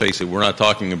mean, let's face it, we're not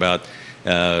talking about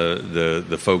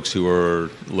the folks who are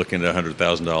looking at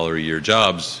 $100,000 a year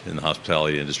jobs in the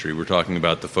hospitality industry. We're talking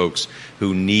about the folks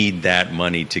who need that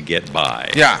money to get by.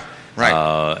 Yeah,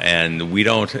 right. And we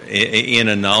don't, in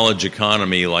a knowledge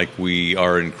economy like we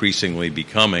are increasingly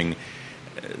becoming,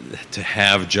 to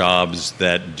have jobs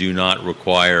that do not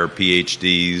require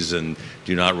PhDs and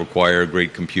do not require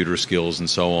great computer skills and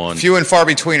so on. Few and far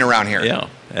between around here. Yeah,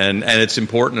 and it's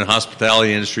important. The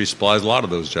hospitality industry supplies a lot of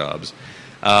those jobs.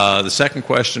 The second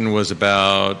question was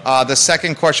about... the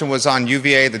second question was on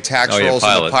UVA, the tax rolls,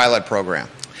 and the pilot program.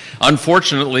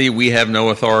 Unfortunately, we have no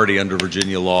authority under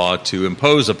Virginia law to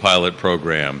impose a pilot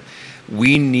program.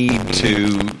 We need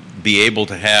to be able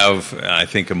to have, I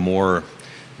think, a more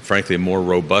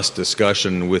robust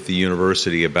discussion with the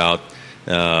university about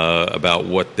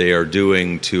what they are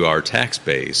doing to our tax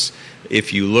base.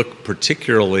 If you look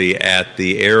particularly at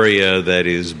the area that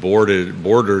is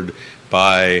bordered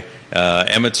by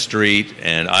Emmett Street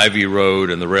and Ivy Road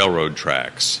and the railroad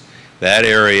tracks, that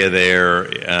area there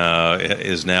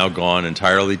is now gone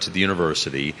entirely to the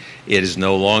university. It is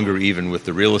no longer even with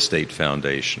the Real Estate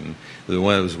Foundation.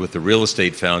 When it was with the Real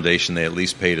Estate Foundation, they at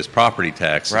least paid us property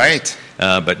taxes. Right.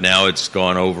 But now it's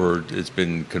gone over, it's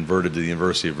been converted to the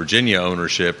University of Virginia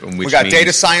ownership. Which we got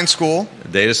Data Science School.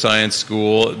 Data Science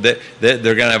School. They're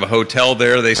going to have a hotel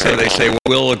there. They say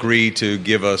we'll agree to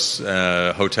give us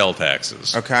hotel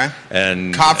taxes. Okay.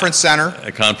 And Conference Center.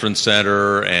 A conference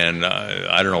center, and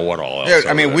I don't know what all else. Yeah,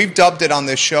 I mean, we've dubbed it on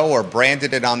this show or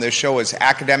branded it on this show as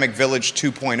Academic Village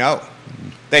 2.0.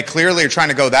 They clearly are trying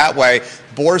to go that way.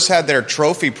 Boar's Head, their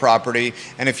trophy property,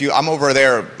 and I'm over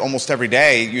there almost every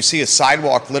day, you see a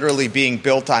sidewalk literally being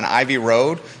built on Ivy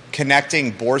Road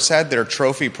connecting Boar's Head, their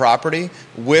trophy property,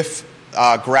 with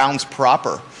grounds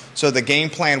proper. So the game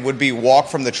plan would be walk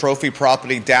from the trophy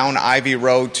property down Ivy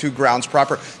Road to grounds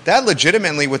proper. That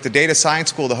legitimately, with the Data Science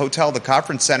School, the hotel, the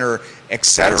conference center,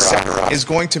 etc., is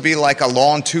going to be like a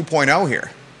lawn 2.0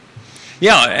 here.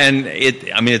 Yeah, and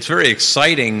it's very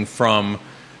exciting from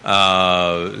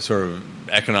sort of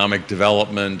economic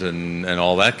development and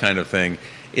all that kind of thing.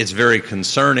 It's very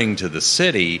concerning to the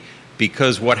city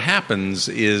because what happens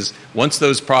is once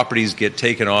those properties get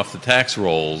taken off the tax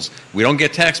rolls, we don't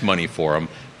get tax money for them,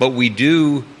 but we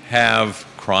do have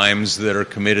crimes that are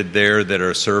committed there that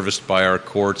are serviced by our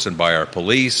courts and by our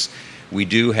police. We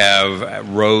do have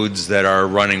roads that are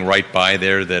running right by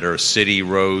there that are city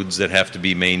roads that have to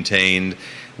be maintained.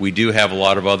 We do have a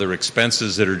lot of other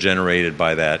expenses that are generated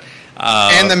by that.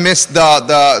 And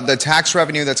the tax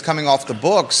revenue that's coming off the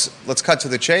books, let's cut to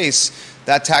the chase,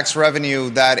 that tax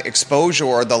revenue, that exposure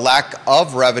or the lack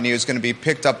of revenue is going to be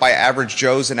picked up by average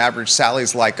Joes and average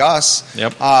Sallys like us.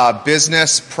 Yep.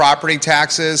 Business, property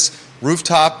taxes,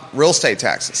 rooftop real estate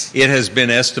taxes. It has been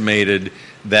estimated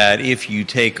that if you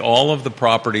take all of the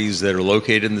properties that are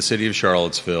located in the city of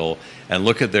Charlottesville and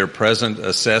look at their present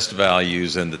assessed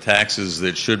values and the taxes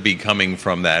that should be coming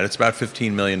from that, it's about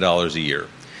 $15 million a year.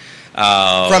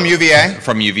 From UVA?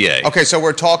 From UVA. Okay, so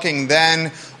we're talking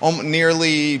then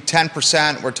nearly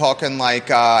 10%. We're talking like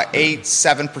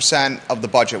 7% of the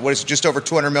budget. What is it, just over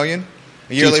 $200 million?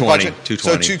 A yearly 220, budget? 220.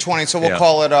 So 220, so we'll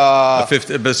call it... about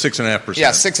 6.5%.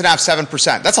 Yeah, 6.5%,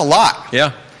 7%. That's a lot.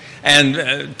 Yeah. And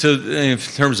in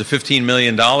terms of $15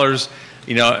 million,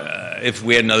 if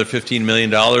we had another $15 million,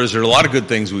 there are a lot of good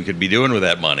things we could be doing with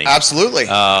that money. Absolutely.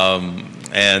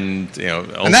 And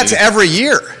that's every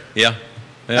year. Yeah.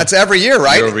 That's every year,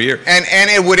 right? Year over year. And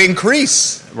it would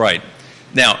increase. Right.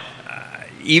 Now,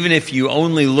 even if you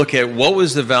only look at what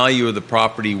was the value of the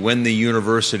property when the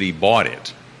university bought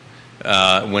it,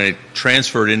 when it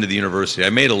transferred into the university,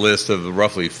 I made a list of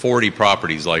roughly 40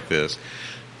 properties like this.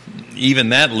 Even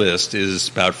that list is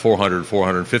about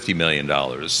 $450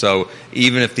 million. So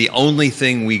even if the only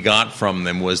thing we got from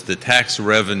them was the tax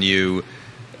revenue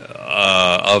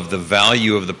of the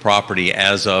value of the property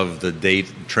as of the date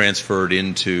transferred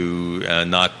into,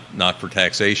 not for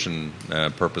taxation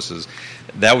purposes,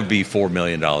 that would be $4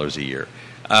 million a year.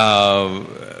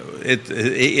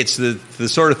 It's the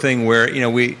sort of thing where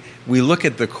we look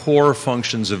at the core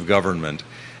functions of government,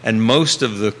 and most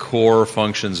of the core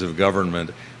functions of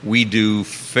government we do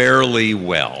fairly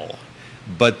well.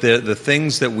 But the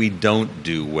things that we don't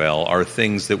do well are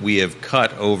things that we have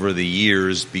cut over the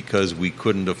years because we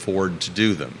couldn't afford to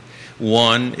do them.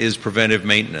 One is preventive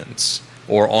maintenance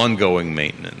or ongoing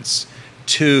maintenance.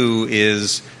 Two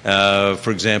is,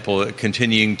 for example,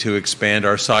 continuing to expand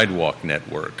our sidewalk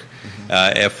network.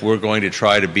 If we're going to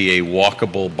try to be a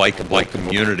walkable bike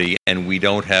community and we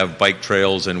don't have bike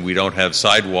trails and we don't have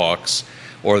sidewalks,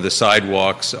 or the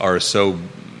sidewalks are so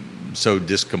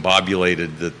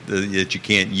discombobulated that you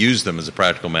can't use them as a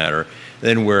practical matter,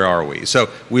 then where are we? So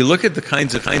we look at the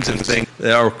kinds of things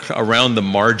that are around the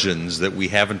margins that we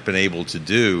haven't been able to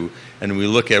do, and we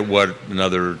look at what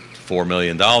another $4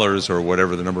 million or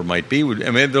whatever the number might be. There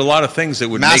are a lot of things that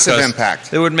would massive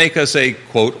impact. That would make us a,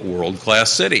 quote,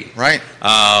 world-class city. Right.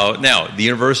 Now, the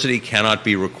university cannot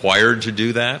be required to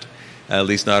do that, at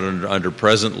least not under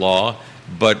present law,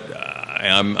 but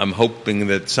I'm hoping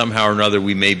that somehow or another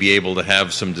we may be able to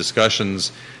have some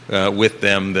discussions with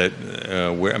them that,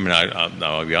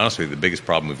 I'll be honest with you, the biggest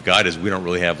problem we've got is we don't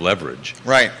really have leverage.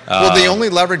 Right. Well, the only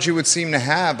leverage you would seem to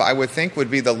have, I would think,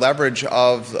 would be the leverage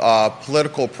of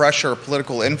political pressure,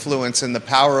 political influence, and the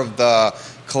power of the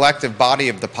collective body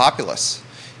of the populace.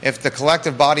 If the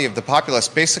collective body of the populace,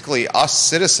 basically us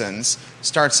citizens,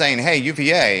 start saying, hey,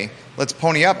 UVA, let's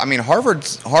pony up. I mean, Harvard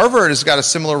has got a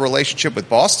similar relationship with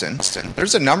Boston.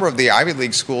 There's a number of the Ivy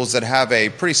League schools that have a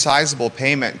pretty sizable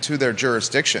payment to their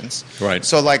jurisdictions. Right.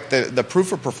 So, like, the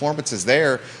proof of performance is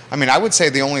there. I mean, I would say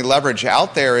the only leverage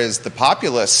out there is the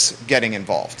populace getting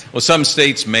involved. Well, some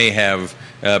states may have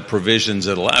provisions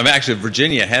that allow. Actually,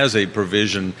 Virginia has a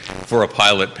provision for a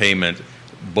pilot payment,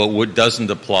 but what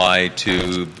doesn't apply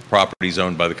to properties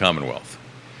owned by the Commonwealth.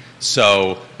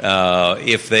 So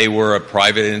if they were a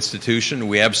private institution,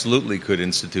 we absolutely could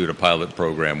institute a pilot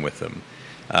program with them,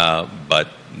 but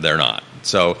they're not.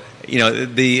 So,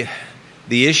 the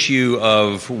issue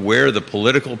of where the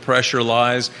political pressure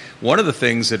lies, one of the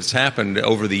things that's happened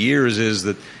over the years is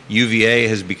that UVA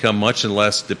has become much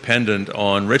less dependent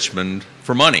on Richmond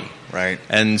for money. Right.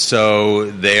 And so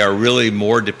they are really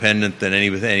more dependent than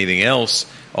anything else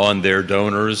on their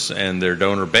donors and their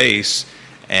donor base.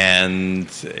 And,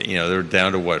 they're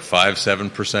down to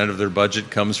 5-7% of their budget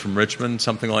comes from Richmond,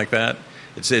 something like that.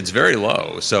 It's very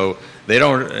low. So they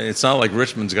don't. It's not like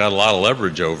Richmond's got a lot of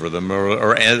leverage over them,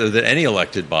 or that any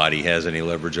elected body has any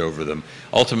leverage over them.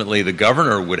 Ultimately, the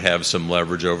governor would have some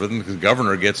leverage over them because the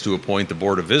governor gets to appoint the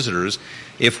board of visitors.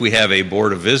 If we have a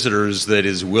board of visitors that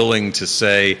is willing to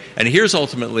say, and here's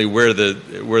ultimately where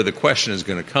the question is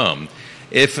going to come.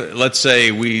 If, let's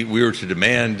say, we were to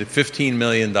demand $15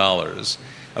 million.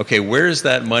 Okay, where is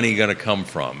that money going to come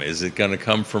from? Is it going to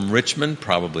come from Richmond?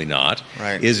 Probably not.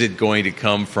 Right. Is it going to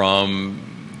come from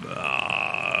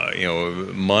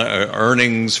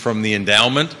earnings from the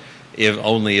endowment?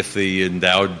 Only if the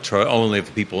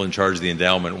people in charge of the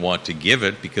endowment want to give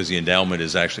it, because the endowment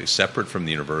is actually separate from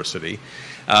the university,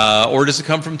 or does it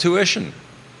come from tuition?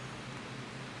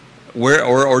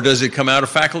 Or does it come out of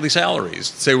faculty salaries?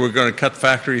 Say we're going to cut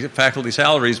faculty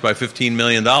salaries by $15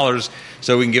 million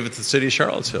so we can give it to the city of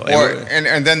Charlottesville.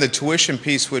 And then the tuition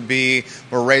piece would be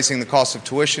we're raising the cost of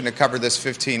tuition to cover this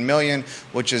 $15 million,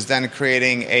 which is then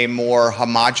creating a more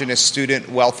homogenous student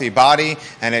wealthy body,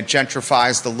 and it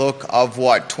gentrifies the look of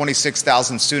what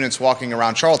 26,000 students walking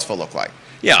around Charlottesville look like.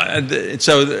 Yeah, and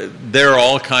so there are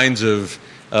all kinds of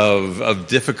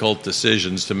difficult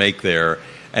decisions to make there.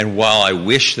 And while I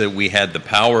wish that we had the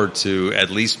power to at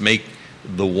least make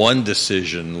the one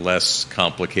decision less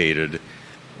complicated,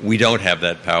 we don't have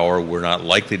that power. We're not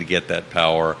likely to get that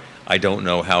power. I don't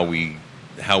know how we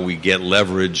get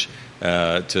leverage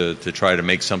to try to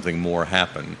make something more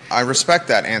happen. I respect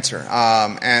that answer.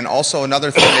 And also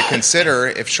another thing to consider,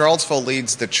 if Charlottesville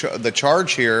leads the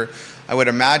charge here, I would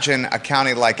imagine a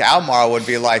county like Albemarle would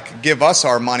be like, give us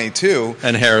our money too.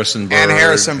 And Harrisonburg,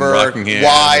 Rockingham,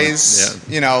 Wise,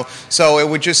 So it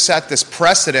would just set this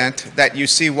precedent that you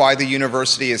see why the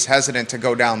university is hesitant to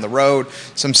go down the road.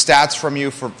 Some stats from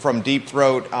you from Deep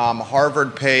Throat.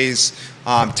 Harvard pays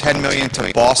 $10 million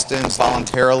to Boston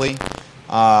voluntarily.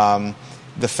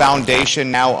 The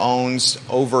foundation now owns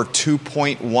over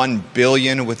 $2.1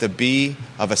 billion with a B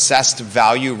of assessed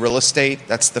value real estate.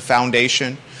 That's the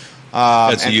foundation.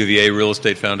 That's the UVA Real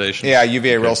Estate Foundation? Yeah,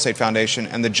 UVA Real Estate Foundation.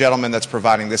 And the gentleman that's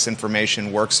providing this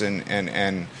information works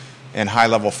in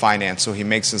high-level finance, so he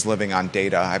makes his living on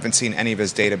data. I haven't seen any of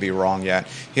his data be wrong yet.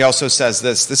 He also says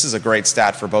this is a great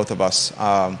stat for both of us.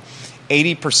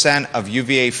 80% of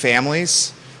UVA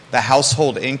families, the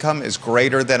household income is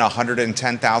greater than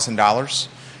 $110,000.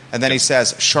 And then he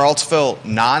says Charlottesville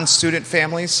non-student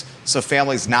families, so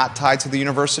families not tied to the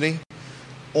university,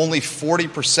 only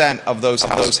 40% of those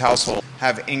households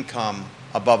have income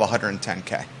above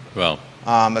 $110K. Well,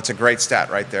 that's a great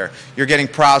stat right there. You're getting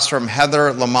props from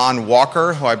Heather Lamont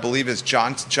Walker, who I believe is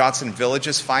Johnson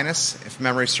Village's finest, if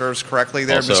memory serves correctly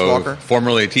there, Ms. Walker.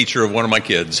 Formerly a teacher of one of my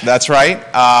kids. That's right.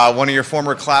 One of your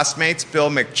former classmates, Bill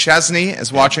McChesney,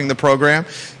 is watching the program.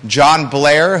 John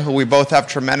Blair, who we both have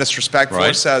tremendous respect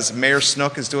for, says Mayor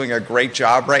Snook is doing a great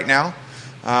job right now.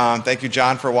 Thank you,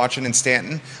 John, for watching in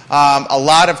Stanton. A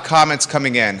lot of comments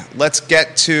coming in. Let's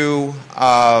get to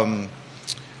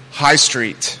High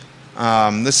Street.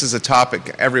 This is a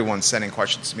topic everyone's sending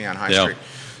questions to me on High Street.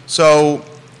 So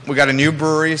we got a new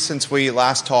brewery since we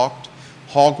last talked.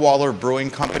 Hogwaller Brewing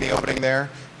Company opening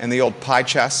there in the old Pie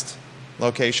Chest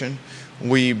location.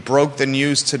 We broke the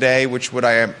news today, which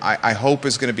I hope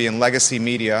is going to be in legacy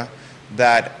media,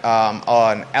 that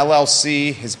an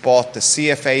LLC has bought the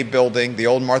CFA building, the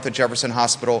old Martha Jefferson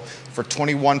Hospital, for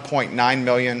 $21.9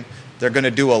 million. They're going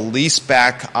to do a lease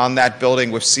back on that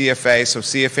building with CFA, so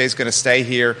CFA is going to stay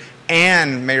here.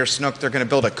 And Mayor Snook, they're going to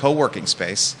build a co-working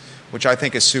space, which I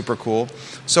think is super cool.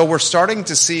 So we're starting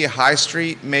to see High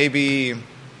Street maybe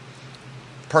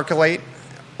percolate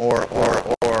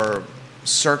or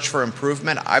search for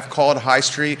improvement. I've called High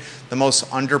Street the most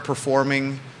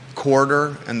underperforming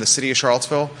corridor in the city of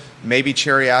Charlottesville. Maybe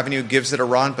Cherry Avenue gives it a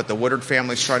run, but the Woodard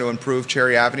family's trying to improve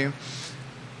Cherry Avenue.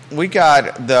 We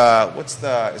got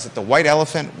is it the white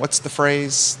elephant? What's the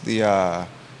phrase? The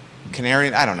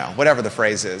canary? I don't know. Whatever the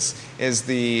phrase is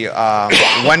the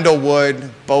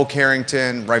Wendellwood, Bo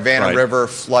Carrington, Rivanna River,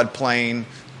 floodplain,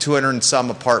 200 and some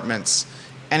apartments.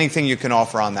 Anything you can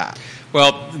offer on that?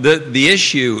 Well, the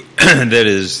issue that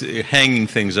is hanging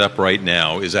things up right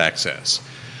now is access.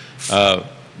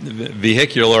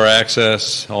 Vehicular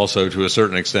access, also to a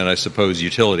certain extent, I suppose,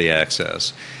 utility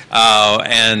access.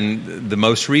 And the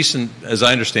most recent, as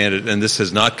I understand it, and this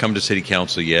has not come to City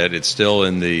Council yet, it's still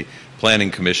in the Planning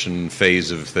Commission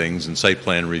phase of things and site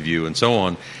plan review and so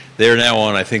on. They're now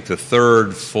on, I think, the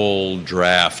third full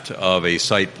draft of a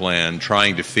site plan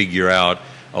trying to figure out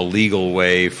a legal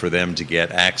way for them to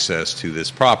get access to this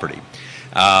property.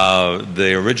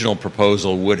 The original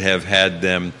proposal would have had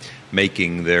them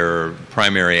making their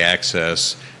primary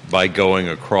access by going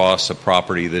across a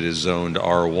property that is zoned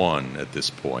R1 at this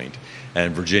point.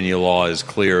 And Virginia law is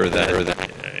clear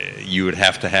that you would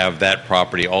have to have that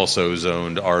property also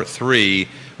zoned R3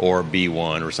 or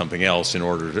B1 or something else in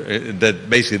order to, that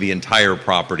basically the entire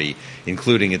property,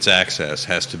 including its access,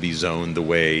 has to be zoned the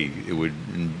way it would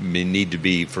need to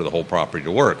be for the whole property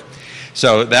to work.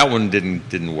 So that one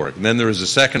didn't work. And then there was a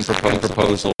second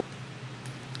proposal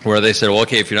where they said, well,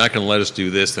 okay, if you're not going to let us do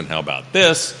this, then how about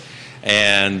this?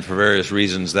 And for various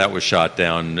reasons, that was shot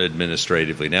down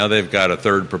administratively. Now they've got a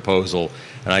third proposal,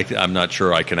 and I'm not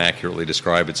sure I can accurately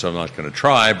describe it, so I'm not going to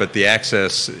try, but the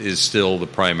access is still the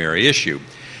primary issue.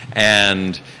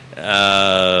 And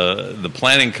the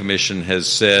Planning Commission has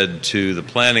said to the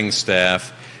planning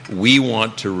staff, we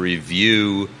want to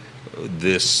review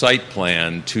this site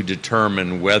plan to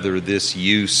determine whether this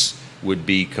use would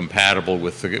be compatible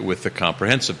with the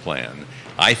comprehensive plan.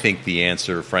 I think the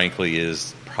answer, frankly,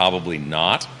 is probably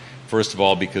not. First of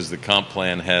all, because the comp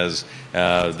plan has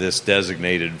this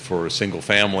designated for single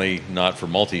family, not for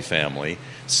multifamily.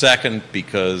 Second,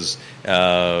 because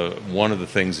one of the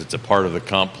things that's a part of the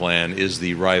comp plan is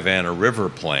the Rivanna River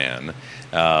plan.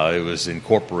 It was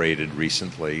incorporated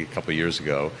recently, a couple of years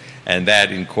ago, and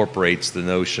that incorporates the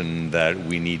notion that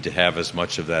we need to have as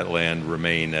much of that land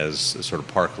remain as sort of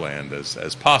parkland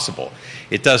as possible.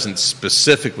 It doesn't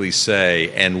specifically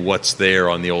say, and what's there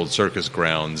on the old circus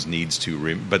grounds needs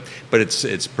to, but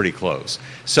it's pretty close.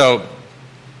 So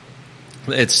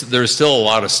there's still a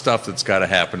lot of stuff that's got to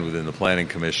happen within the Planning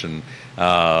Commission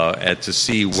to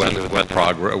see whether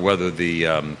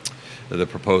the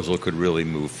proposal could really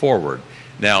move forward.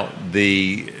 Now,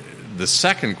 the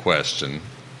second question,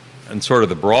 and sort of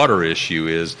the broader issue,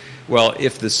 is, well,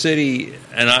 if the city,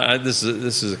 and this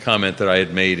is a comment that I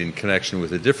had made in connection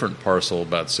with a different parcel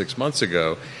about 6 months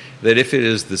ago, that if it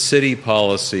is the city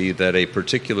policy that a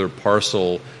particular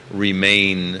parcel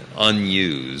remain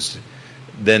unused,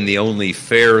 then the only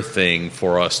fair thing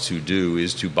for us to do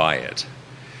is to buy it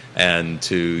and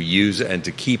to use and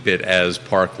to keep it as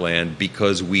parkland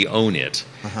because we own it,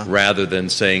 rather than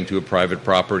saying to a private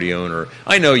property owner,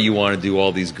 I know you want to do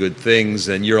all these good things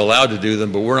and you're allowed to do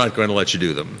them, but we're not going to let you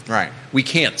do them. Right. We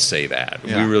can't say that.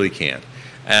 Yeah. We really can't.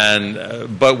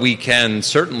 And but we can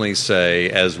certainly say,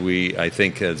 as I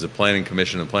think as the Planning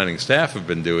Commission and planning staff have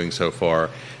been doing so far,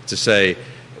 to say,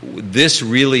 this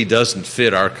really doesn't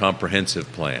fit our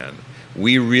comprehensive plan.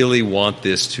 We really want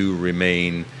this to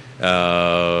remain,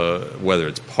 whether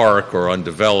it's park or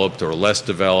undeveloped or less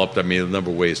developed, I mean, a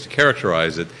number of ways to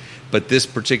characterize it, but this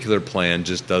particular plan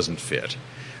just doesn't fit.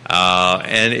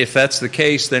 And if that's the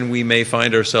case, then we may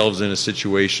find ourselves in a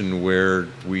situation where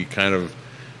we kind of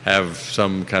have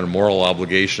some kind of moral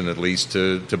obligation, at least,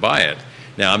 to buy it.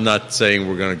 Now, I'm not saying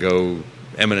we're going to go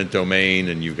eminent domain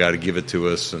and you've got to give it to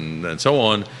us and so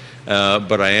on,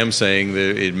 but I am saying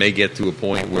that it may get to a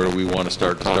point where we want to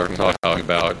start talking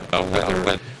about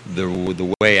whether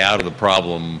the way out of the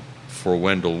problem for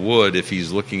Wendell Wood, if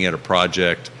he's looking at a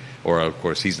project, or of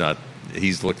course he's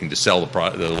looking to sell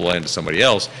the land to somebody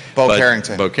else. Bo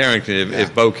Carrington.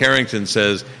 If Bo Carrington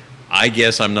says, I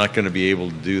guess I'm not going to be able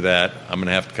to do that, I'm going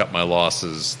to have to cut my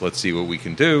losses, let's see what we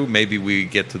can do, maybe we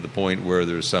get to the point where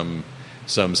there's some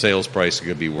sales price that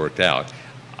could be worked out.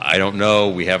 I don't know.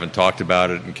 We haven't talked about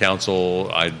it in council.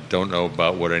 I don't know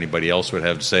about what anybody else would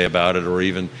have to say about it, or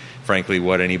even, frankly,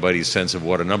 what anybody's sense of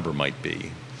what a number might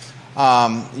be.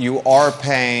 You are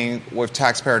paying, with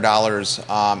taxpayer dollars,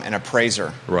 an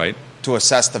appraiser, right, to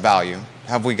assess the value.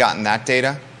 Have we gotten that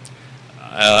data?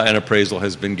 An appraisal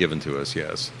has been given to us,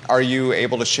 yes. Are you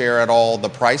able to share at all the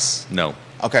price? No.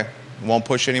 Okay. Won't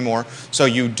push anymore. So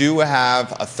you do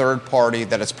have a third party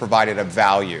that has provided a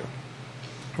value.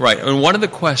 Right. And one of the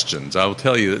questions, I will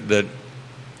tell you that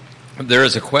there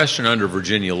is a question under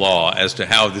Virginia law as to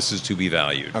how this is to be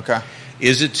valued. Okay.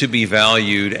 Is it to be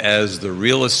valued as the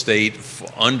real estate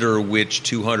under which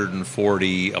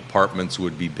 240 apartments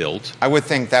would be built? I would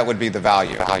think that would be the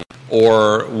value.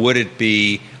 Or would it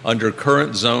be under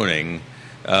current zoning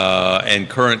and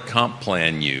current comp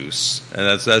plan use?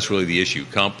 And that's really the issue,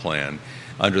 comp plan.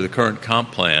 Under the current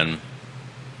comp plan,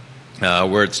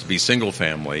 where it's to be single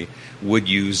family, would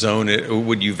you zone it?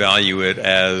 Would you value it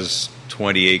as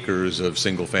 20 acres of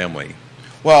single family?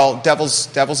 Well,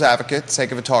 devil's advocate,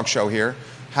 sake of a talk show here,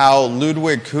 how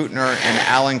Ludwig Kutner and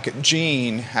Alan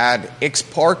Jean had X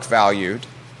Park valued,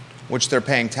 which they're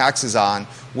paying taxes on,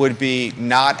 would be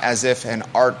not as if an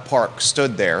art park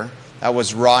stood there that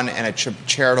was run in a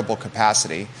charitable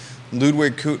capacity.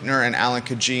 Ludwig Kutner and Alan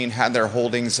Jean had their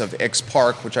holdings of X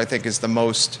Park, which I think is the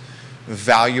most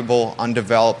valuable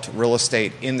undeveloped real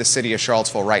estate in the city of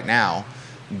Charlottesville right now.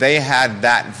 They had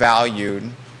that valued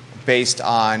based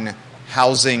on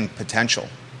housing potential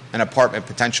and apartment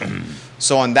potential.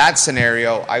 So in that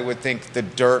scenario, I would think the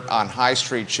dirt on High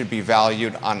Street should be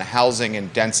valued on housing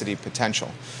and density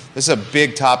potential. This is a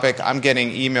big topic. I'm getting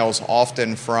emails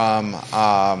often from,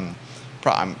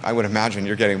 I would imagine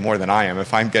you're getting more than I am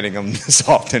if I'm getting them this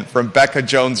often, from Becca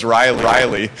Jones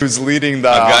Riley, who's leading the...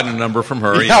 I've gotten a number from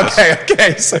her, yes.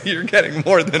 Okay, so you're getting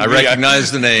more than I me.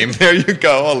 recognize the name. There you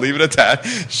go. I'll leave it at that.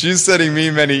 She's sending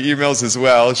me many emails as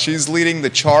well. She's leading the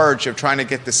charge of trying to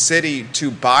get the city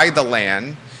to buy the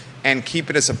land and keep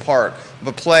it as a park.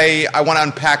 But I want to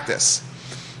unpack this.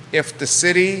 If the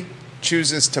city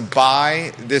chooses to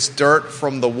buy this dirt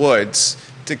from the woods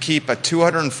to keep a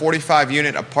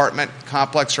 245-unit apartment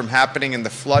complex from happening in the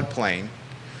floodplain,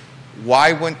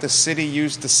 why wouldn't the city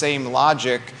use the same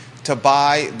logic to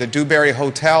buy the Dewberry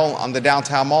Hotel on the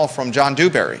downtown mall from John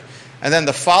Dewberry? And then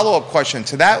the follow-up question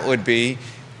to that would be,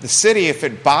 the city, if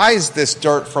it buys this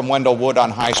dirt from Wendell Wood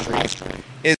on High Street,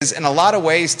 is in a lot of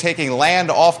ways taking land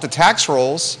off the tax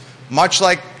rolls, much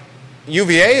like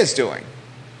UVA is doing,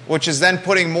 which is then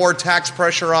putting more tax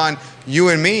pressure on you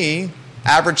and me,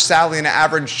 average Sally and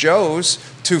average Joes,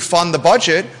 to fund the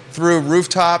budget through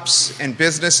rooftops and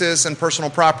businesses and personal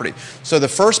property. So the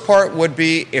first part would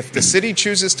be, if the city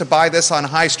chooses to buy this on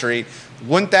High Street,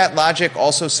 wouldn't that logic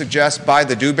also suggest buy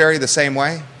the Dewberry the same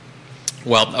way?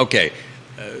 Well, okay.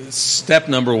 Step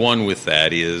number one with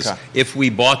that is, if we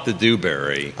bought the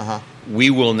Dewberry, we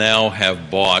will now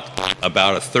have bought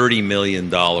about a $30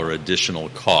 million additional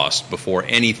cost before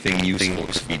anything useful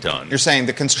can be done. You're saying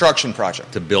the construction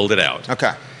project? To build it out.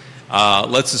 Okay.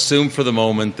 Let's assume for the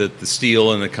moment that the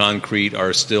steel and the concrete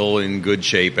are still in good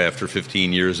shape after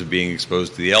 15 years of being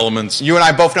exposed to the elements. You and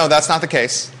I both know that's not the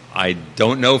case. I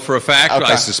don't know for a fact.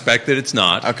 Okay. I suspect that it's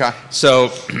not. Okay.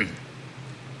 So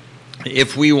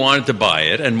if we wanted to buy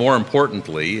it, and more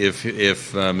importantly, if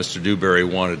Mr. Dewberry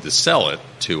wanted to sell it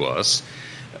to us,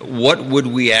 what would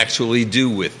we actually do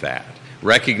with that?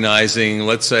 Recognizing,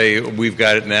 let's say we've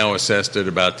got it now assessed at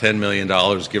about $10 million,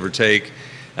 give or take.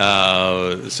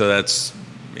 So that's,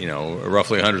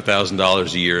 roughly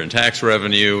 $100,000 a year in tax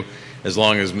revenue. As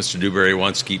long as Mr. Dewberry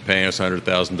wants to keep paying us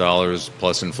 $100,000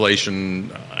 plus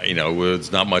inflation,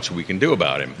 it's not much we can do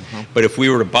about him. But if we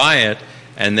were to buy it,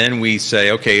 and then we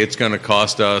say, okay, it's going to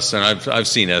cost us, and I've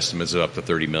seen estimates of up to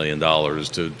 $30 million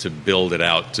to build it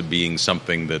out to being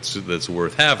something that's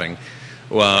worth having.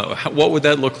 What would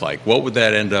that look like? What would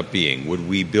that end up being? Would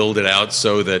we build it out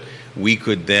so that we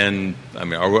could then,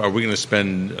 are we going to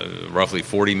spend roughly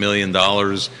 $40 million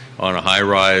on a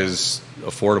high-rise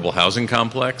affordable housing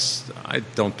complex? I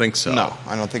don't think so. No,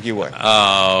 I don't think you would.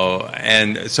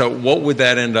 And so what would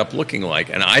that end up looking like?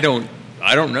 And I don't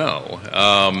know.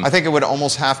 I think it would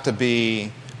almost have to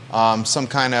be some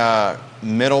kind of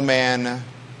middleman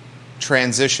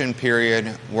transition period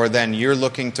where then you're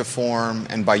looking to form,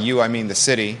 and by you I mean the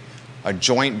city, a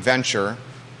joint venture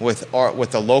with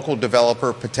a local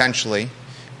developer potentially,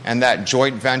 and that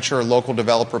joint venture local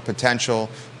developer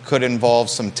potential could involve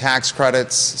some tax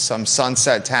credits, some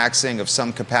sunset taxing of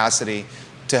some capacity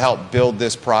to help build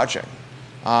this project.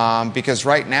 Because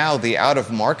right now the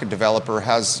out-of-market developer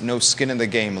has no skin in the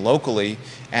game locally,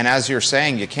 and as you're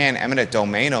saying, you can't eminent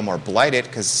domain them or blight it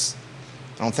because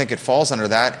I don't think it falls under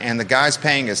that, and the guy's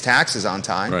paying his taxes on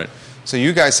time. Right. So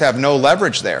you guys have no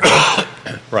leverage there.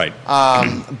 Right.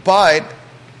 But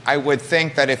I would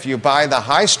think that if you buy the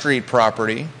High Street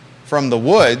property from the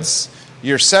Woods,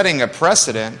 you're setting a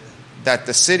precedent that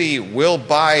the city will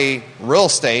buy real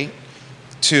estate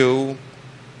to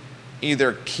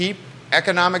either keep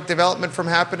economic development from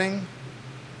happening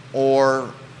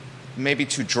or maybe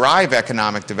to drive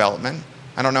economic development.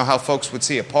 I don't know how folks would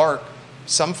see a park.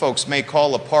 Some folks may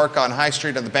call a park on High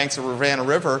Street on the banks of Ravenna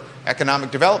River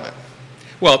economic development.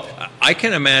 Well, I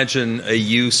can imagine a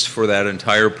use for that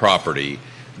entire property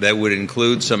that would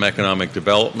include some economic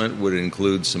development, would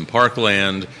include some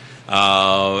parkland,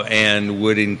 and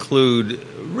would include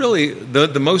really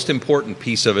the most important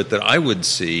piece of it that I would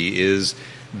see is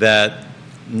that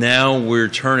now we're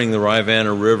turning the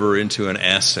Ravenna River into an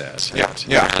asset,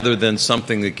 rather than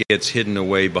something that gets hidden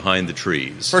away behind the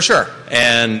trees. For sure.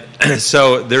 And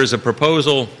so there's a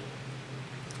proposal.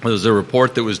 There's a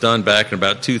report that was done back in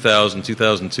about 2000,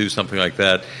 2002, something like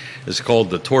that. It's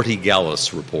called the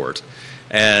Tortigallis Report.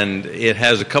 And it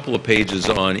has a couple of pages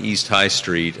on East High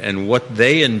Street. And what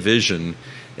they envision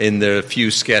in the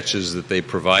few sketches that they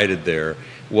provided there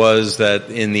was that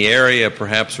in the area,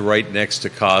 perhaps right next to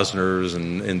Cosner's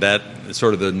and that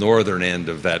sort of the northern end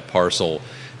of that parcel,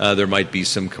 there might be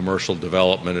some commercial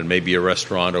development and maybe a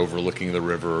restaurant overlooking the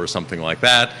river or something like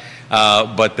that.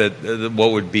 But that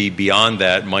what would be beyond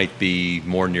that might be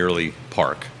more nearly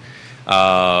park. There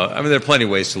are plenty of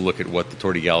ways to look at what the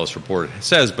Tortigallis report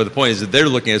says, but the point is that they're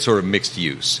looking at sort of mixed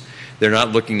use. They're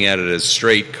not looking at it as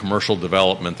straight commercial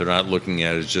development. They're not looking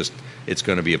at it as just it's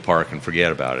going to be a park and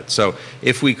forget about it. So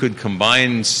if we could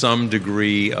combine some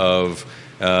degree of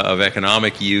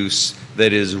economic use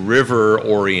that is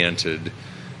river-oriented,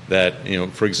 that,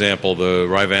 for example, the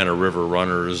Ravenna River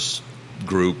Runners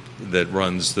group that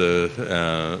runs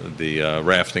the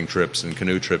rafting trips and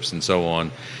canoe trips and so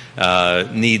on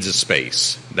needs a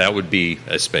space. That would be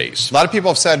a space. A lot of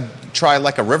people have said try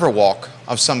like a river walk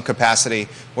of some capacity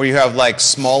where you have like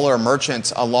smaller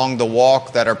merchants along the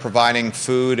walk that are providing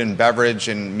food and beverage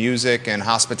and music and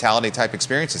hospitality type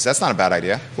experiences. That's not a bad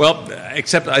idea. Well,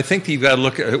 except I think you've got to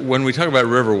look at, when we talk about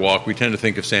Riverwalk, we tend to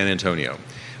think of San Antonio,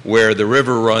 where the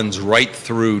river runs right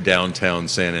through downtown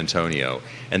San Antonio.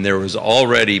 And there was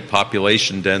already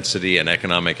population density and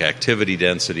economic activity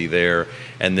density there,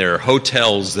 and there are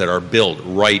hotels that are built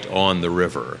right on the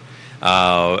river.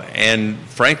 And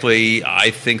frankly,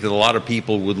 I think that a lot of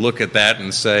people would look at that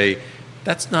and say,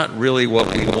 that's not really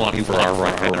what we want for our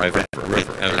river.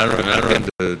 And I don't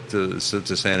know to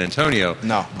San Antonio.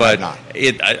 No, but not.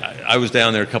 I was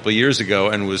down there a couple of years ago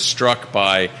and was struck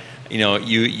by,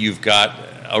 you've got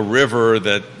a river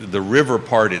that the river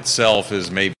part itself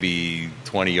is maybe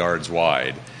 20 yards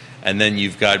wide, and then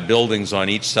you've got buildings on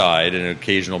each side and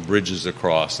occasional bridges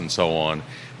across and so on.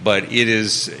 But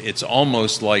it's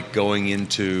almost like going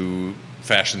into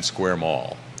Fashion Square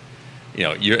Mall,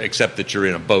 except that you're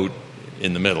in a boat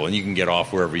in the middle, and you can get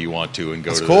off wherever you want to and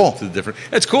go to the different.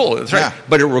 It's cool. That's right. Yeah.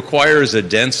 But it requires a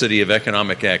density of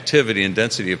economic activity and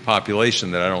density of population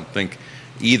that I don't think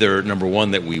either, number one,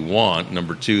 that we want,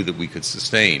 number two, that we could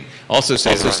sustain. Also,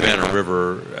 say the Savannah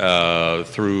River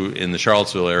through in the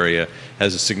Charlottesville area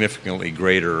has a significantly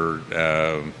greater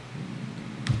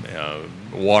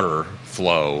water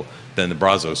flow than the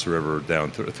Brazos River down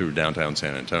through downtown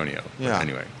San Antonio. Yeah. But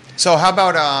anyway. So how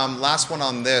about last one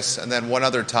on this, and then one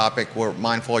other topic. We're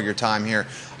mindful of your time here.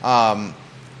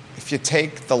 If you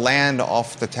take the land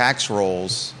off the tax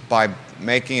rolls by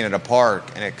making it a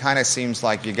park, and it kind of seems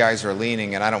like you guys are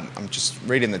leaning, and I'm just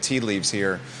reading the tea leaves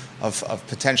here, of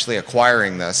potentially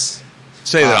acquiring this.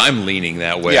 Say that I'm leaning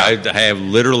that way. Yeah. I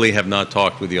literally have not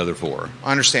talked with the other four.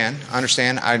 I understand.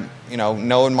 I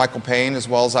knowing Michael Payne as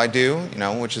well as I do,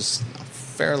 which is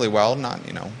fairly well,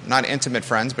 not intimate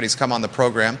friends, but he's come on the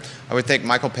program. I would think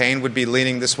Michael Payne would be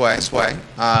leaning this way.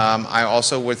 I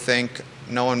also would think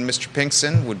knowing Mr.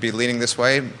 Pinkston would be leaning this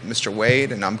way, Mr.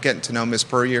 Wade, and I'm getting to know Ms.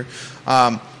 Puryear.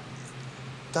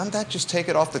 Doesn't that just take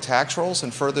it off the tax rolls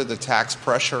and further the tax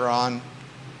pressure on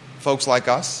folks like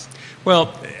us?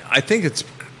 Well, I think it's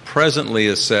presently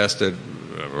assessed at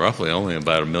roughly only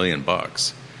about $1 million.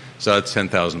 So that's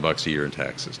 $10,000 a year in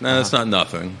taxes. Now, that's not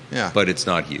nothing, but it's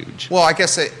not huge. Well, I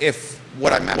guess if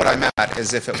what I meant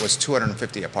is if it was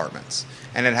 250 apartments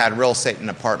and it had real estate and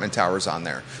apartment towers on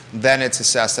there, then it's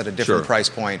assessed at a different price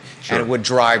point, and it would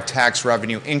drive tax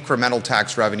revenue, incremental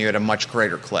tax revenue, at a much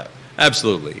greater clip.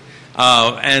 Absolutely.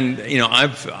 And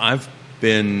I've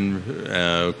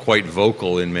been quite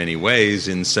vocal in many ways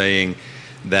in saying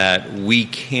that we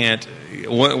can't.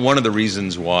 One of the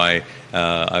reasons why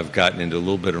I've gotten into a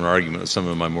little bit of an argument with some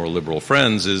of my more liberal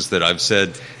friends is that I've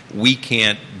said we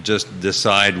can't just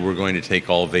decide we're going to take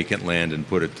all vacant land and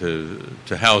put it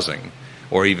to housing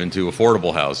or even to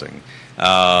affordable housing,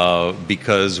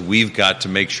 because we've got to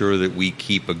make sure that we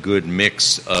keep a good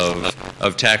mix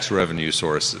of tax revenue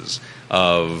sources.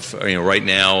 Right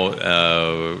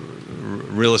now,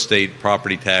 real estate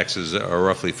property taxes are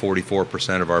roughly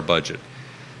 44% of our budget.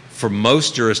 For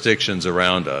most jurisdictions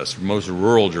around us, most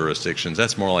rural jurisdictions,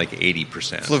 that's more like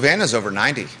 80%. Fluvanna's over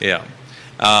 90. Yeah.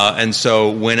 And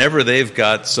so whenever they've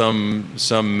got some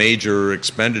major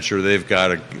expenditure they've got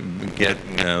to get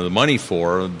the money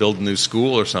for, build a new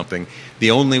school or something,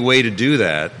 the only way to do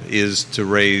that is to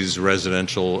raise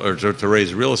residential or to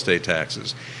raise real estate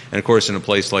taxes. And of course, in a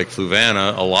place like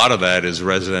Fluvanna, a lot of that is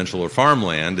residential or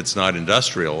farmland. It's not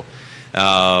industrial.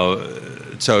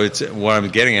 So what I'm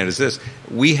getting at is this.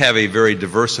 We have a very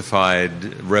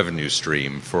diversified revenue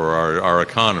stream for our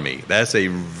economy. That's a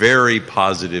very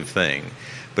positive thing.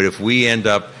 But if we end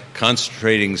up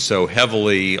concentrating so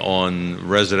heavily on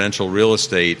residential real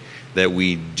estate that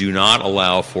we do not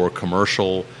allow for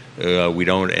commercial, we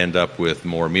don't end up with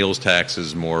more meals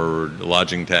taxes, more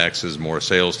lodging taxes, more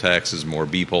sales taxes, more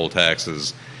B-poll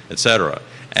taxes, etc.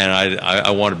 And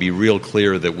I want to be real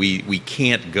clear that we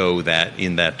can't go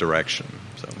in that direction.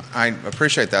 So I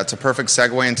appreciate that. It's a perfect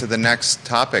segue into the next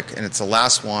topic, and it's the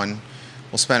last one.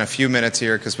 We'll spend a few minutes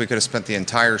here because we could have spent the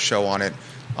entire show on it.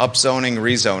 Upzoning,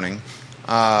 rezoning.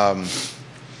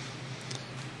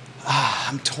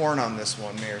 I'm torn on this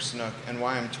one, Mayor Snook, and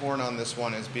why I'm torn on this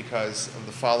one is because of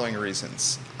the following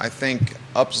reasons. I think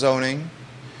upzoning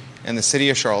in the city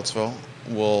of Charlottesville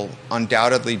will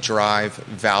undoubtedly drive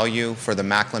value for the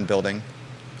Macklin building,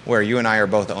 where you and I are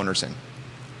both owners in.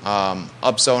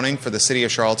 Upzoning for the city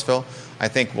of Charlottesville, I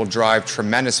think, will drive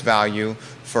tremendous value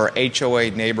for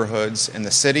HOA neighborhoods in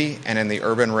the city and in the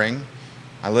urban ring.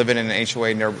 I live in an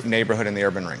HOA neighborhood in the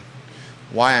urban ring.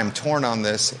 Why I'm torn on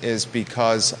this is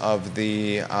because of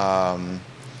the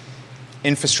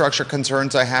infrastructure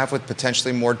concerns I have with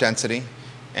potentially more density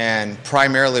And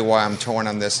primarily why I'm torn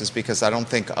on this is because I don't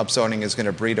think upzoning is going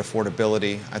to breed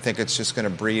affordability. I think it's just going to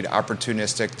breed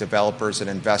opportunistic developers and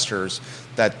investors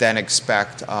that then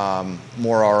expect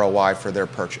more ROI for their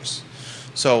purchase.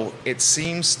 So it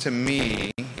seems to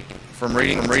me, from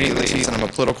reading these, and I'm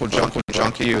a political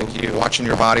junkie, watching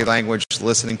your body language,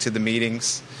 listening to the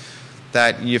meetings,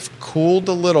 that you've cooled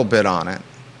a little bit on it.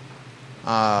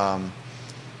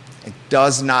 It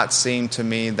does not seem to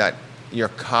me that your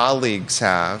colleagues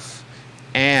have.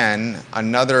 And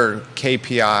another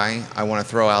KPI I want to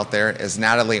throw out there is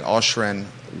Natalie Oshrin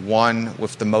won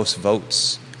with the most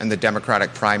votes in the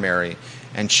Democratic primary,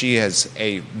 and she is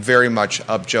a very much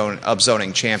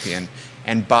upzoning champion.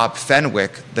 And Bob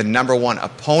Fenwick, the number one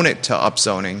opponent to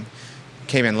upzoning,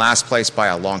 came in last place by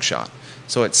a long shot.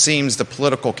 So it seems the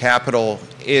political capital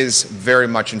is very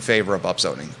much in favor of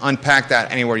upzoning. Unpack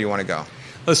that anywhere you want to go.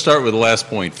 Let's start with the last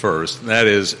point first. And that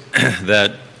is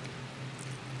that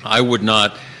I would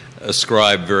not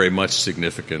ascribe very much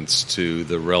significance to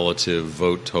the relative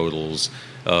vote totals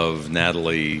of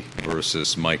Natalie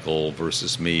versus Michael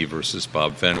versus me versus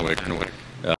Bob Fenwick.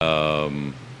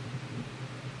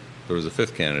 There was a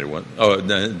fifth candidate.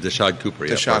 Deshad Cooper.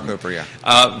 Yeah, Deshad Cooper,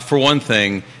 yeah. For one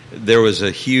thing, there was a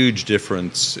huge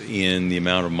difference in the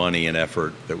amount of money and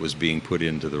effort that was being put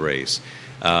into the race.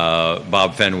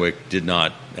 Bob Fenwick did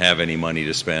not have any money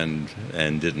to spend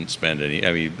and didn't spend any.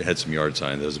 I mean, he had some yard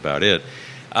sign. That was about it.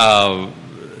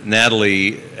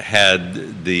 Natalie had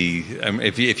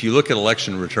if you look at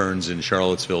election returns in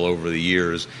Charlottesville over the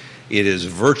years, it is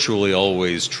virtually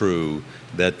always true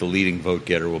that the leading vote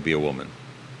getter will be a woman.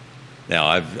 Now,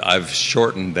 I've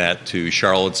shortened that to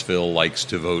Charlottesville likes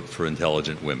to vote for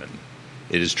intelligent women.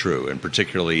 It is true, and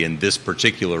particularly in this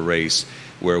particular race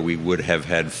where we would have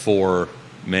had 4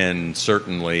 men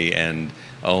certainly and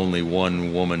only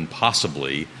 1 woman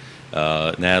possibly,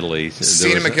 Natalie.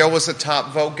 Sina McGill was the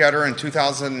top vote getter in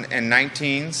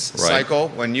 2019's cycle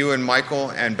when you and Michael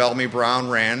and Bellamy Brown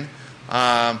ran.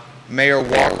 Mayor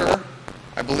Walker,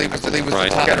 I believe was the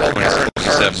top getter in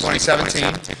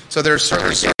 2017. So there's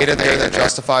certainly data there that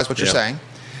justifies what you're saying.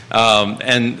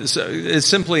 And so it's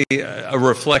simply a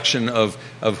reflection of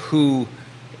who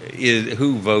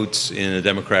votes in a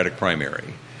Democratic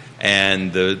primary.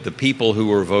 And the people who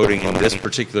were voting in this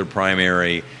particular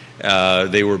primary,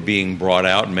 they were being brought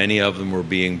out. Many of them were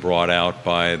being brought out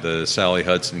by the Sally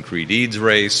Hudson Creed Eads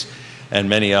race, and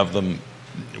many of them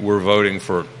were voting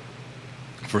for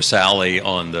Sally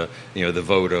on the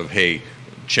vote of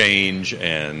change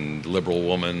and liberal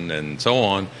woman and so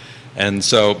on. And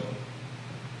so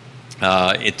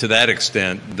to that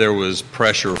extent, there was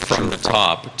pressure from the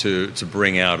top to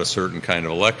bring out a certain kind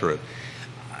of electorate.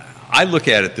 I look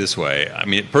at it this way. I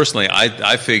mean, personally,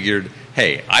 I figured,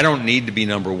 hey, I don't need to be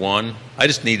number 1. I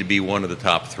just need to be one of the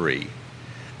top 3.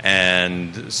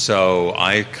 And so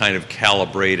I kind of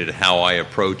calibrated how I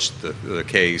approached the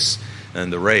case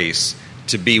and the race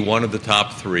to be one of the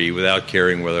top 3 without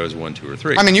caring whether I was 1, 2, or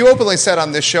 3. I mean, you openly said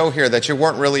on this show here that you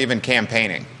weren't really even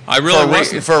campaigning. I really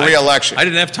wasn't. For a re-election. I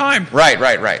didn't have time. Right.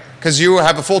 Because you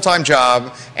have a full-time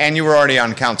job and you were already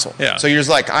on council. Yeah. So you're just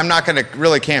like, I'm not going to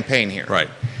really campaign here. Right.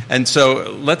 And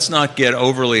so let's not get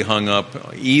overly hung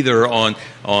up either on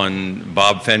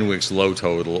Bob Fenwick's low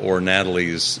total or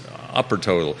Natalie's upper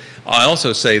total. I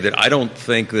also say that I don't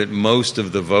think that most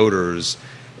of the voters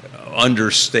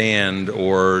understand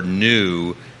or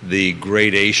knew the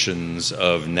gradations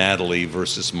of Natalie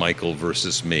versus Michael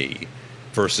versus me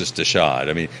versus Deshad.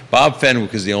 I mean, Bob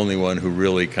Fenwick is the only one who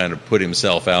really kind of put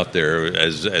himself out there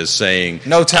as saying,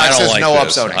 no taxes, I don't like no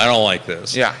this. upzoning. I don't like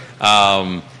this.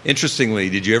 Yeah. Interestingly,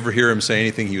 did you ever hear him say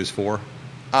anything he was for?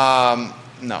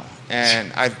 No.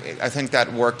 And I think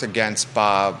that worked against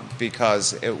Bob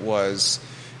because it was,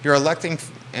 you're electing,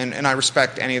 and I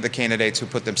respect any of the candidates who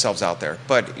put themselves out there,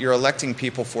 but you're electing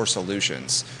people for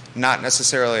solutions, not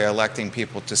necessarily electing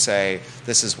people to say,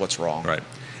 this is what's wrong. Right.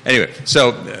 Anyway,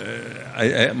 so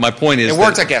my point is... It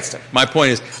worked against him. My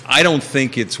point is, I don't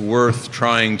think it's worth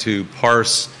trying to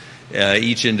parse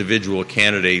each individual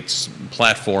candidate's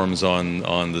platforms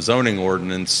on the zoning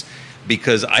ordinance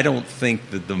because I don't think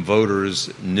that the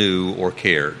voters knew or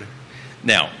cared.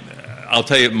 Now, I'll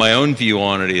tell you, my own view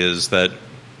on it is that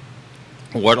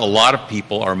what a lot of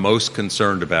people are most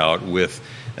concerned about with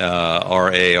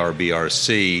RA,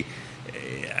 RBRC,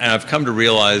 and I've come to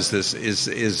realize this,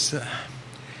 is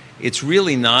it's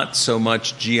really not so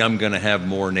much, gee, I'm going to have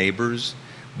more neighbors,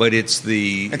 but it's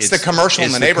the commercial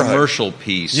in the neighborhood. The commercial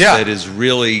piece that is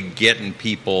really getting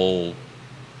people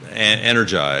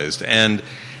energized. And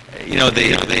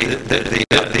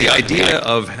the idea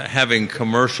of having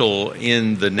commercial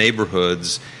in the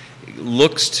neighborhoods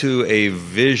looks to a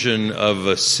vision of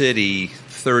a city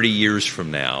 30 years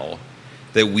from now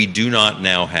that we do not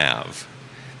now have.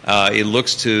 It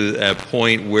looks to a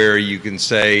point where you can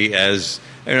say,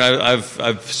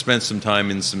 I've spent some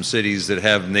time in some cities that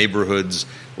have neighborhoods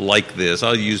like this.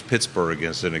 I'll use Pittsburgh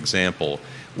as an example,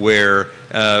 where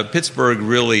Pittsburgh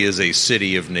really is a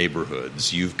city of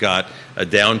neighborhoods. You've got a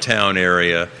downtown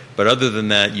area, but other than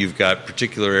that, you've got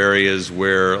particular areas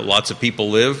where lots of people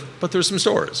live, but there's some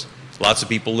stores. Lots of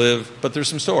people live, but there's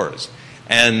some stores.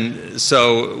 And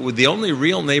so the only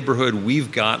real neighborhood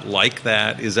we've got like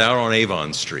that is out on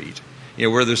Avon Street,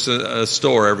 where there's a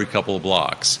store every couple of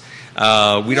blocks. We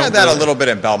don't that a little bit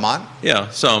in Belmont. Yeah,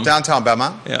 some. Downtown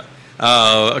Belmont. Yeah.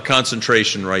 A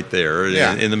concentration right there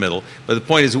in the middle. But the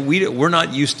point is, we're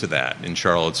not used to that in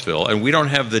Charlottesville, and we don't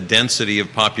have the density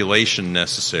of population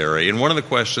necessary. And one of the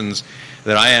questions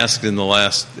that I asked in the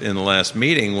last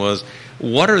meeting was,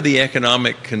 what are the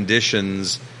economic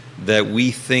conditions that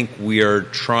we think we are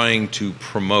trying to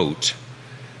promote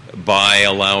by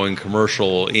allowing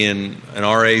commercial in an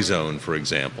RA zone, for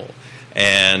example?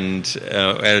 And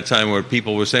at a time where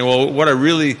people were saying, well, what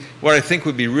I think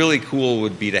would be really cool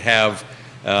would be to have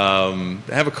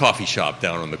a coffee shop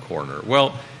down on the corner.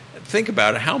 Well, think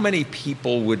about it. How many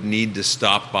people would need to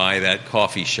stop by that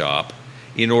coffee shop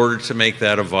in order to make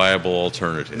that a viable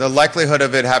alternative? The likelihood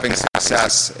of it having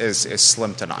success is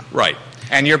slim to none. Right.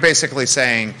 And you're basically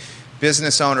saying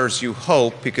business owners, you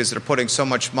hope, because they're putting so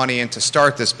much money in to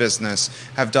start this business,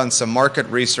 have done some market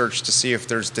research to see if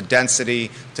there's the density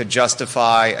to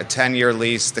justify a 10-year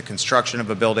lease, the construction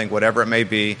of a building, whatever it may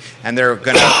be, and they're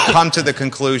going to come to the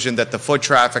conclusion that the foot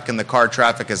traffic and the car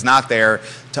traffic is not there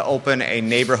to open a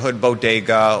neighborhood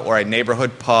bodega or a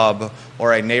neighborhood pub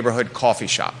or a neighborhood coffee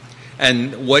shop.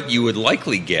 And what you would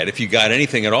likely get, if you got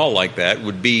anything at all like that,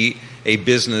 would be a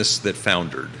business that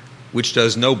foundered, which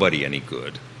does nobody any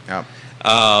good. Yeah.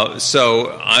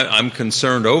 So I'm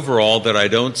concerned overall that I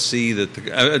don't see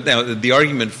that now the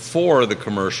argument for the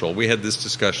commercial, we had this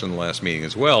discussion in the last meeting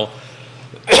as well.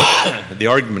 The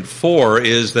argument for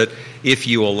is that if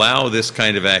you allow this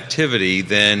kind of activity,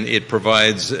 then it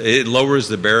lowers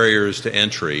the barriers to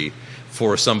entry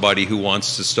for somebody who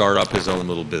wants to start up his own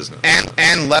little business.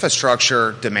 And less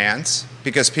infrastructure demands,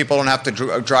 because people don't have to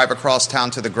drive across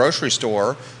town to the grocery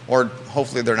store, or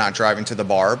hopefully they're not driving to the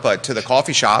bar, but to the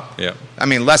coffee shop. Yeah. I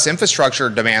mean, less infrastructure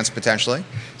demands potentially.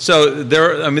 So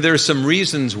there are some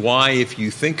reasons why, if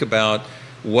you think about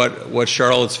what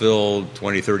Charlottesville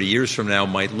 20, 30 years from now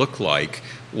might look like,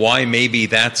 why maybe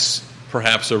that's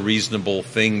perhaps a reasonable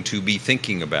thing to be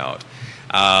thinking about.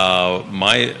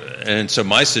 My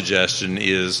suggestion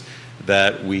is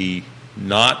that we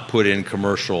not put in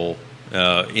commercial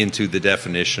into the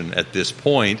definition at this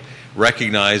point,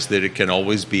 recognize that it can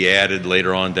always be added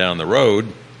later on down the road.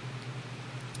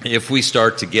 If we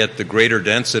start to get the greater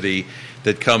density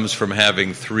that comes from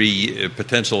having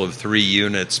potential of 3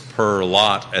 units per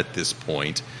lot at this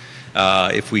point,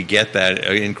 if we get that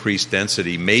increased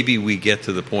density, maybe we get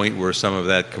to the point where some of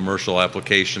that commercial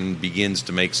application begins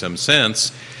to make some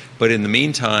sense. But in the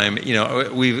meantime,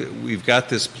 we've got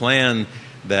this plan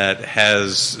that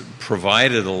has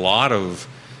provided a lot of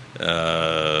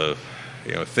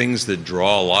things that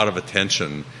draw a lot of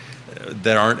attention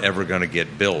that aren't ever going to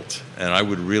get built. And I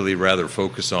would really rather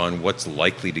focus on what's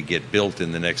likely to get built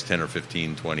in the next 10 or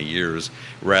 15, 20 years,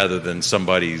 rather than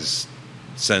somebody's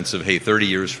sense of, hey, 30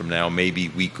 years from now, maybe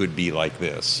we could be like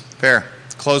this. Fair.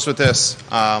 Close with this.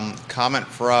 Comment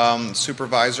from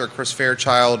Supervisor Chris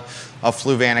Fairchild of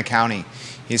Fluvanna County.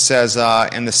 He says,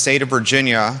 in the state of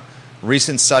Virginia,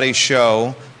 recent studies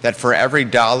show that for every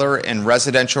dollar in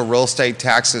residential real estate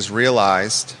taxes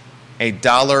realized,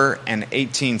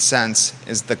 $1.18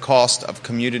 is the cost of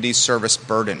community service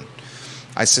burden.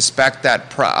 I suspect that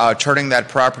turning that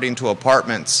property into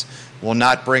apartments will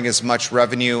not bring as much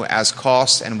revenue as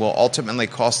costs, and will ultimately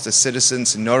cost the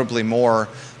citizens notably more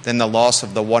than the loss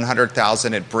of the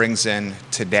 $100,000 it brings in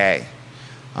today.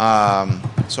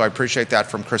 So I appreciate that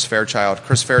from Chris Fairchild.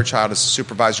 Chris Fairchild is a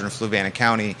supervisor in Fluvanna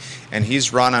County, and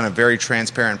he's run on a very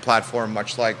transparent platform,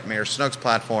 much like Mayor Snook's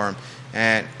platform.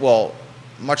 And, well,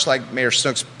 much like Mayor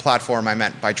Snook's platform, I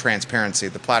meant by transparency.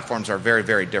 The platforms are very,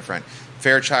 very different.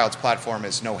 Fairchild's platform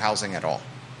is no housing at all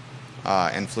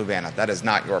in Fluvanna. That is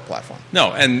not your platform.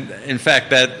 No, and in fact,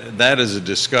 that is a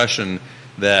discussion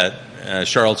that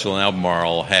Charlottesville and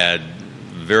Albemarle had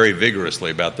very vigorously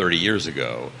about 30 years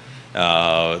ago.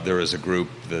 There was a group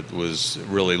that was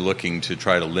really looking to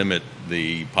try to limit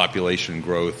the population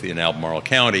growth in Albemarle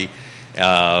County.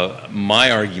 My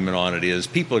argument on it is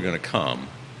people are going to come,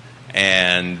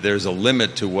 and there's a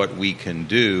limit to what we can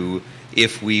do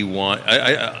if we want,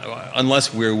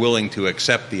 unless we're willing to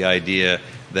accept the idea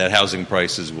that housing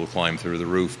prices will climb through the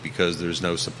roof because there's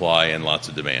no supply and lots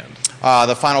of demand.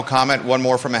 The final comment, one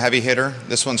more from a heavy hitter.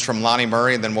 This one's from Lonnie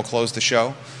Murray, and then we'll close the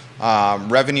show.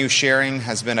 Revenue sharing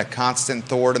has been a constant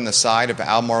thorn in the side of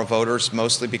Albemarle voters,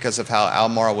 mostly because of how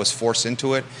Albemarle was forced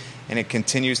into it, and it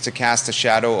continues to cast a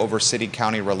shadow over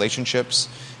city-county relationships.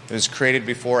 It was created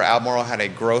before Albemarle had a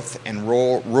growth in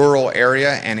rural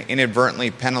area and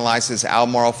inadvertently penalizes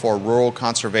Albemarle for rural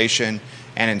conservation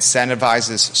and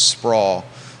incentivizes sprawl.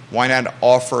 Why not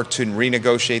offer to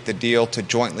renegotiate the deal to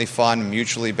jointly fund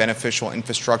mutually beneficial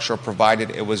infrastructure provided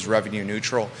it was revenue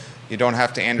neutral? You don't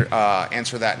have to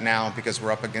answer that now because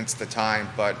we're up against the time,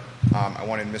 but I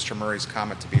wanted Mr. Murray's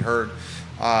comment to be heard.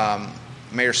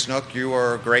 Mayor Snook, you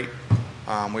are great.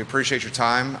 We appreciate your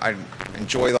time. I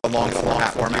enjoy the long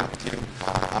format with you.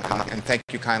 And thank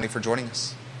you kindly for joining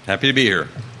us. Happy to be here.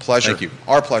 Pleasure. Thank you.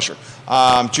 Our pleasure.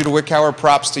 Judah Wickhauer,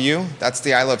 props to you. That's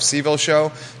the I Love CVille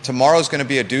show. Tomorrow's going to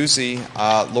be a doozy.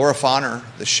 Laura Fonner,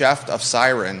 the chef of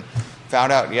Siren,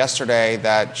 found out yesterday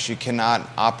that she cannot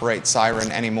operate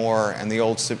Siren anymore in the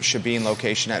old Shabine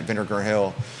location at Vinegar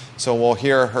Hill. So we'll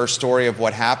hear her story of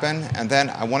what happened. And then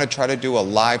I want to try to do a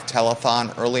live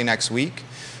telethon early next week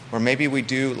where maybe we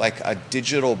do like a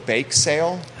digital bake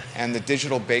sale. And the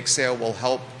digital bake sale will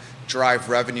help drive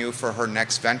revenue for her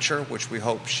next venture, which we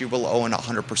hope she will own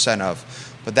 100%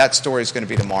 of. But that story is going to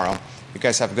be tomorrow. You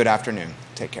guys have a good afternoon.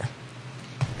 Take care.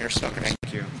 Mayor Snook,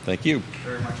 thank you. Thank you.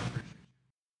 Very much appreciated.